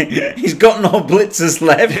got no blitzers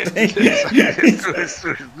left. It's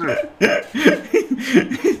true.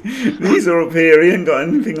 These are up here. He ain't got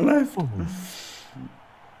anything left.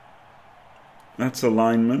 That's a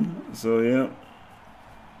lineman. So yeah.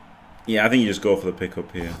 Yeah, I think you just go for the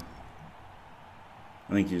pickup here.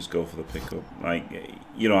 I think you just go for the pickup. Like,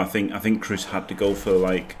 you know, I think Chris had to go for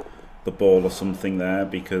like the ball or something there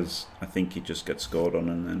because I think he just gets scored on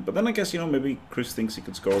and then. But then I guess, you know, maybe Chris thinks he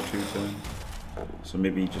could score 2 turn. So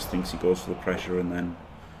maybe he just thinks he goes for the pressure and then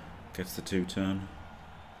gets the 2 turn.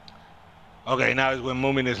 Okay, now is when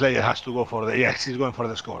MuminSlayer has to go for the... Yes, he's going for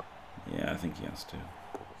the score. Yeah, I think he has to.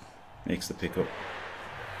 Makes the pickup.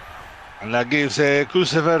 And that gives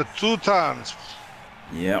Crucifer 2 turns.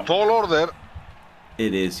 Yeah. Tall order.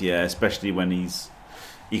 It is, yeah, especially when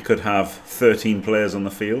he could have 13 players on the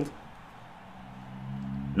field.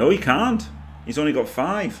 No, he can't. He's only got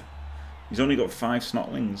 5. He's only got 5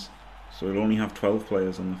 snotlings, so he'll only have 12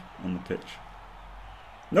 players on the pitch.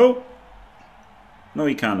 No,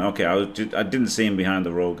 he can't. Okay, I didn't see him behind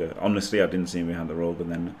the roger. Honestly, I didn't see him behind the roger.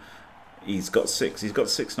 Then he's got 6. He's got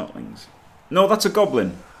 6 snotlings. No, that's a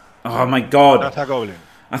goblin. Oh my god. That's a goblin.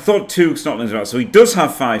 I thought 2 snotlings were out. So he does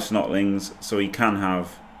have 5 snotlings, so he can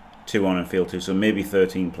have 2 on and field 2. So maybe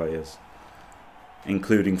 13 players,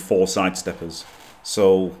 including 4 sidesteppers.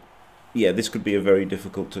 So, yeah, this could be a very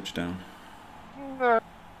difficult touchdown. I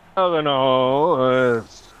don't know.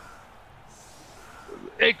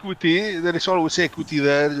 Equity, there is always equity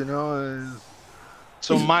there, you know.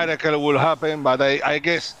 Some miracle will happen, but I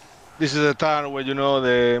guess this is a turn where, you know,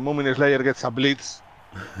 the MuminSlayer gets a blitz.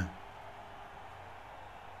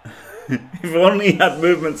 If only he had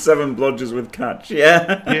movement 7 blodgers with catch,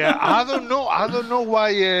 yeah. Yeah, I don't know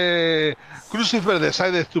why Crucifer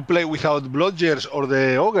decided to play without blodgers or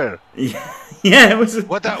the ogre. Yeah, it was.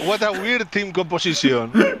 What a weird team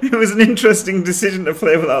composition. It was an interesting decision to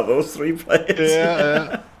play without those 3 players.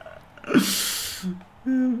 Yeah.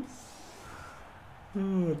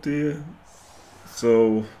 Oh dear.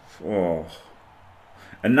 So,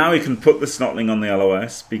 and now he can put the snotling on the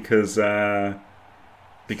LOS because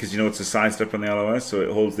because you know it's a sidestep on the LOS, so it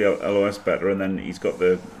holds the LOS better, and then he's got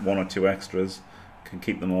the 1 or 2 extras, can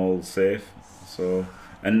keep them all safe. So,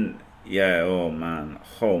 and yeah, oh man,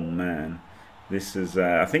 this is.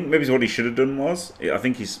 I think maybe what he should have done was, I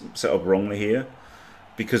think he's set up wrongly here,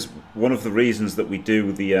 because one of the reasons that we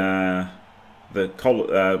do the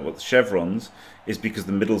chevrons is because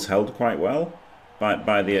the middle's held quite well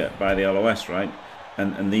by the LOS, right?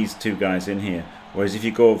 And these 2 guys in here. Whereas if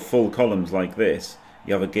you go full columns like this,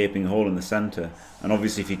 you have a gaping hole in the centre, and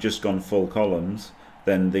obviously if you'd just gone full columns,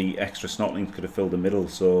 then the extra snotlings could have filled the middle.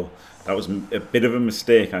 So that was a bit of a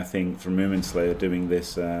mistake, I think, from MuminSlayer doing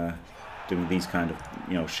this, doing these kind of,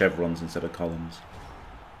 you know, chevrons instead of columns.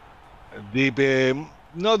 Deep,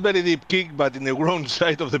 not very deep kick, but in the wrong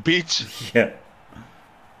side of the pitch. Yeah.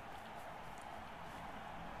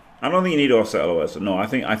 I don't think you need offset LOS. No, I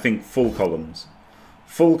think full columns,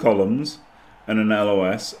 and an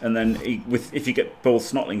LOS, and then if you get both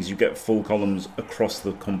snotlings, you get full columns across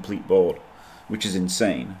the complete board, which is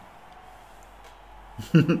insane.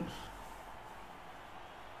 You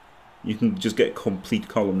can just get complete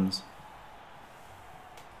columns.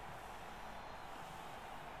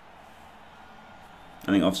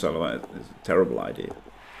 I think offset LOS is a terrible idea.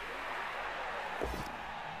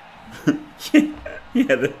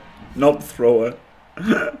 Yeah, the knob thrower.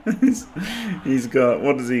 he's got,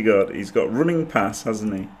 what has he got? He's got running pass,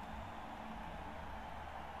 hasn't he?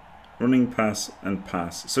 Running pass and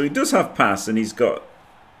pass. So he does have pass, and he's got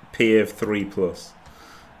PA of 3+.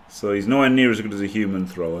 So he's nowhere near as good as a human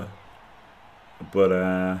thrower. But,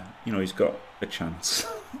 you know, he's got a chance.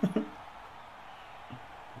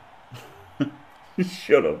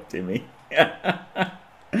 Shut up, Timmy.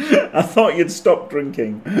 I thought you'd stop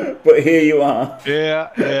drinking, but here you are. Yeah,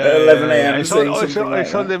 at 11 a.m. I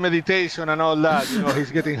saw the meditation and all that. You know,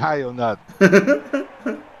 he's getting high on that.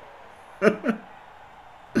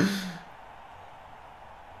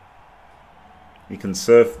 He can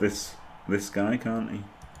surf this guy, can't he?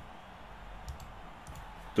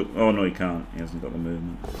 Oh no, he can't. He hasn't got the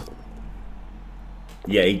movement.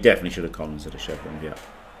 Yeah, he definitely should have columned instead of chevron. Yeah,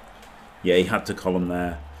 yeah, he had to column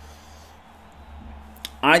there.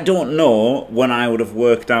 I don't know when I would have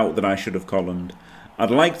worked out that I should have columned.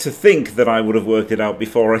 I'd like to think that I would have worked it out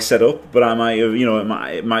before I set up, but I might have, you know,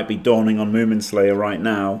 it might be dawning on MuminSlayer right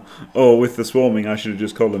now. Oh, with the swarming, I should have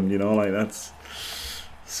just columned, you know, like that's.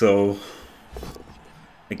 So,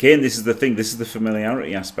 again, this is the thing. This is the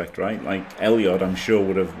familiarity aspect, right? Like Elyod, I'm sure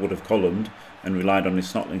would have columned and relied on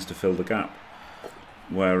his snotlings to fill the gap.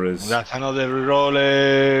 Whereas that's another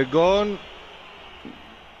reroll gone.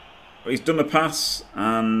 He's done a pass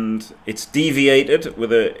and it's deviated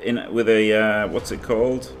with a what's it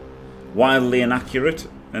called? Wildly inaccurate,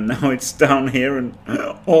 and now it's down here and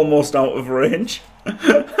almost out of range.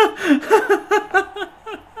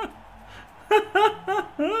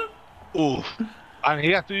 Oof. And he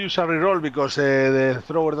had to use a reroll because the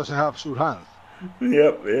thrower doesn't have sure hands.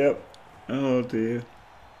 Yep. Oh dear.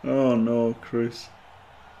 Oh no, Cruz.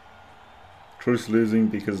 Cruz losing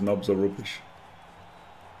because knobs are rubbish.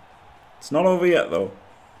 It's not over yet, though.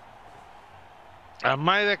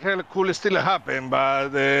 Might could still happen,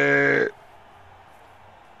 but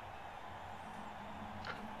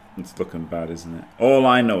it's looking bad, isn't it? All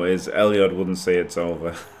I know is Elyod wouldn't say it's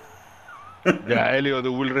over. Yeah, Elyod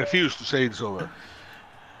will refuse to say it's over.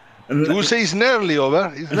 And he will say it's nearly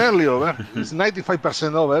over. It's nearly over. It's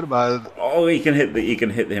 95% over, but oh, he can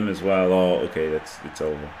hit him as well. Oh, okay, it's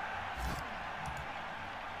over.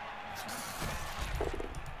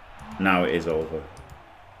 Now it is over.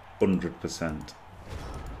 100%.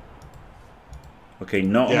 Okay,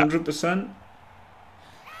 not 100%?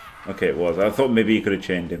 Okay, it was. I thought maybe you could have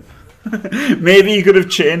chained him. Maybe you could have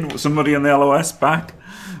chained somebody on the LOS back.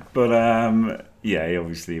 But, yeah,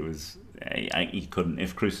 obviously it was... he couldn't.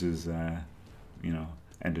 If Cruz's, you know,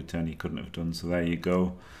 end of turn, he couldn't have done. So there you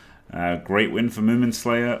go. Great win for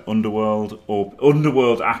MuminSlayer.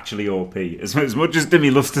 Underworld actually OP. As much as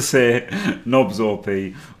Dimmy loves to say Knobs OP,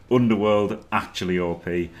 Underworld actually OP.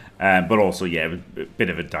 But also, yeah, a bit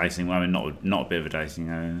of a dicing. Well, I mean, not a bit of a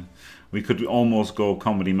dicing. We could almost go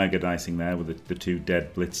comedy mega dicing there with the 2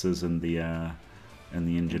 dead blitzers and the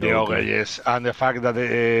injured ogre. Yes, and the fact that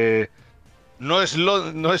no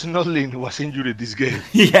Snotling was injured this game.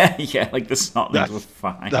 yeah, like the Snotlings were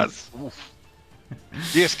fine. That's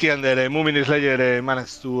yes, and the MuminSlayer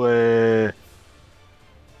managed to.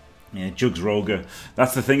 Yeah, Jugs Roger.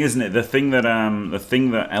 That's the thing, isn't it? The thing that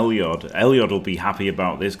Elyod will be happy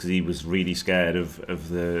about this because he was really scared of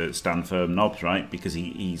the stand firm knobs, right? Because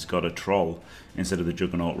he's got a troll instead of the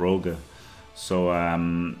Juggernaut Roger. So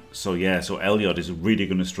Elyod is really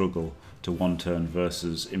going to struggle to 1 turn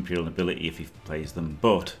versus Imperial Nobility if he plays them,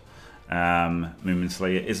 but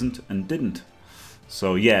MuminSlayer isn't and didn't.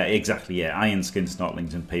 So yeah, exactly, yeah, Iron Skin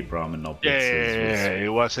Snotlings and Paper Armor Noblets. Yeah, it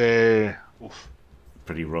was a...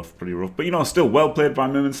 Pretty rough, pretty rough. But, you know, still well played by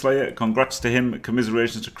MuminSlayer. Congrats to him.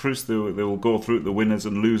 Commiserations to Cruce. They will go through the winners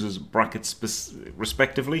and losers brackets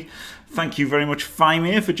respectively. Thank you very much,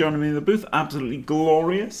 Faemir, for joining me in the booth. Absolutely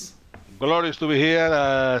glorious. Glorious to be here.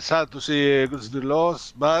 Sad to see Crucifer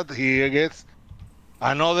lost, but he gets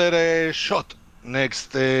another shot in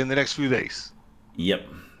the next few days. Yep.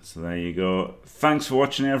 So there you go. Thanks for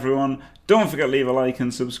watching, everyone. Don't forget to leave a like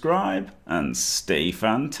and subscribe, and stay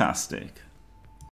fantastic.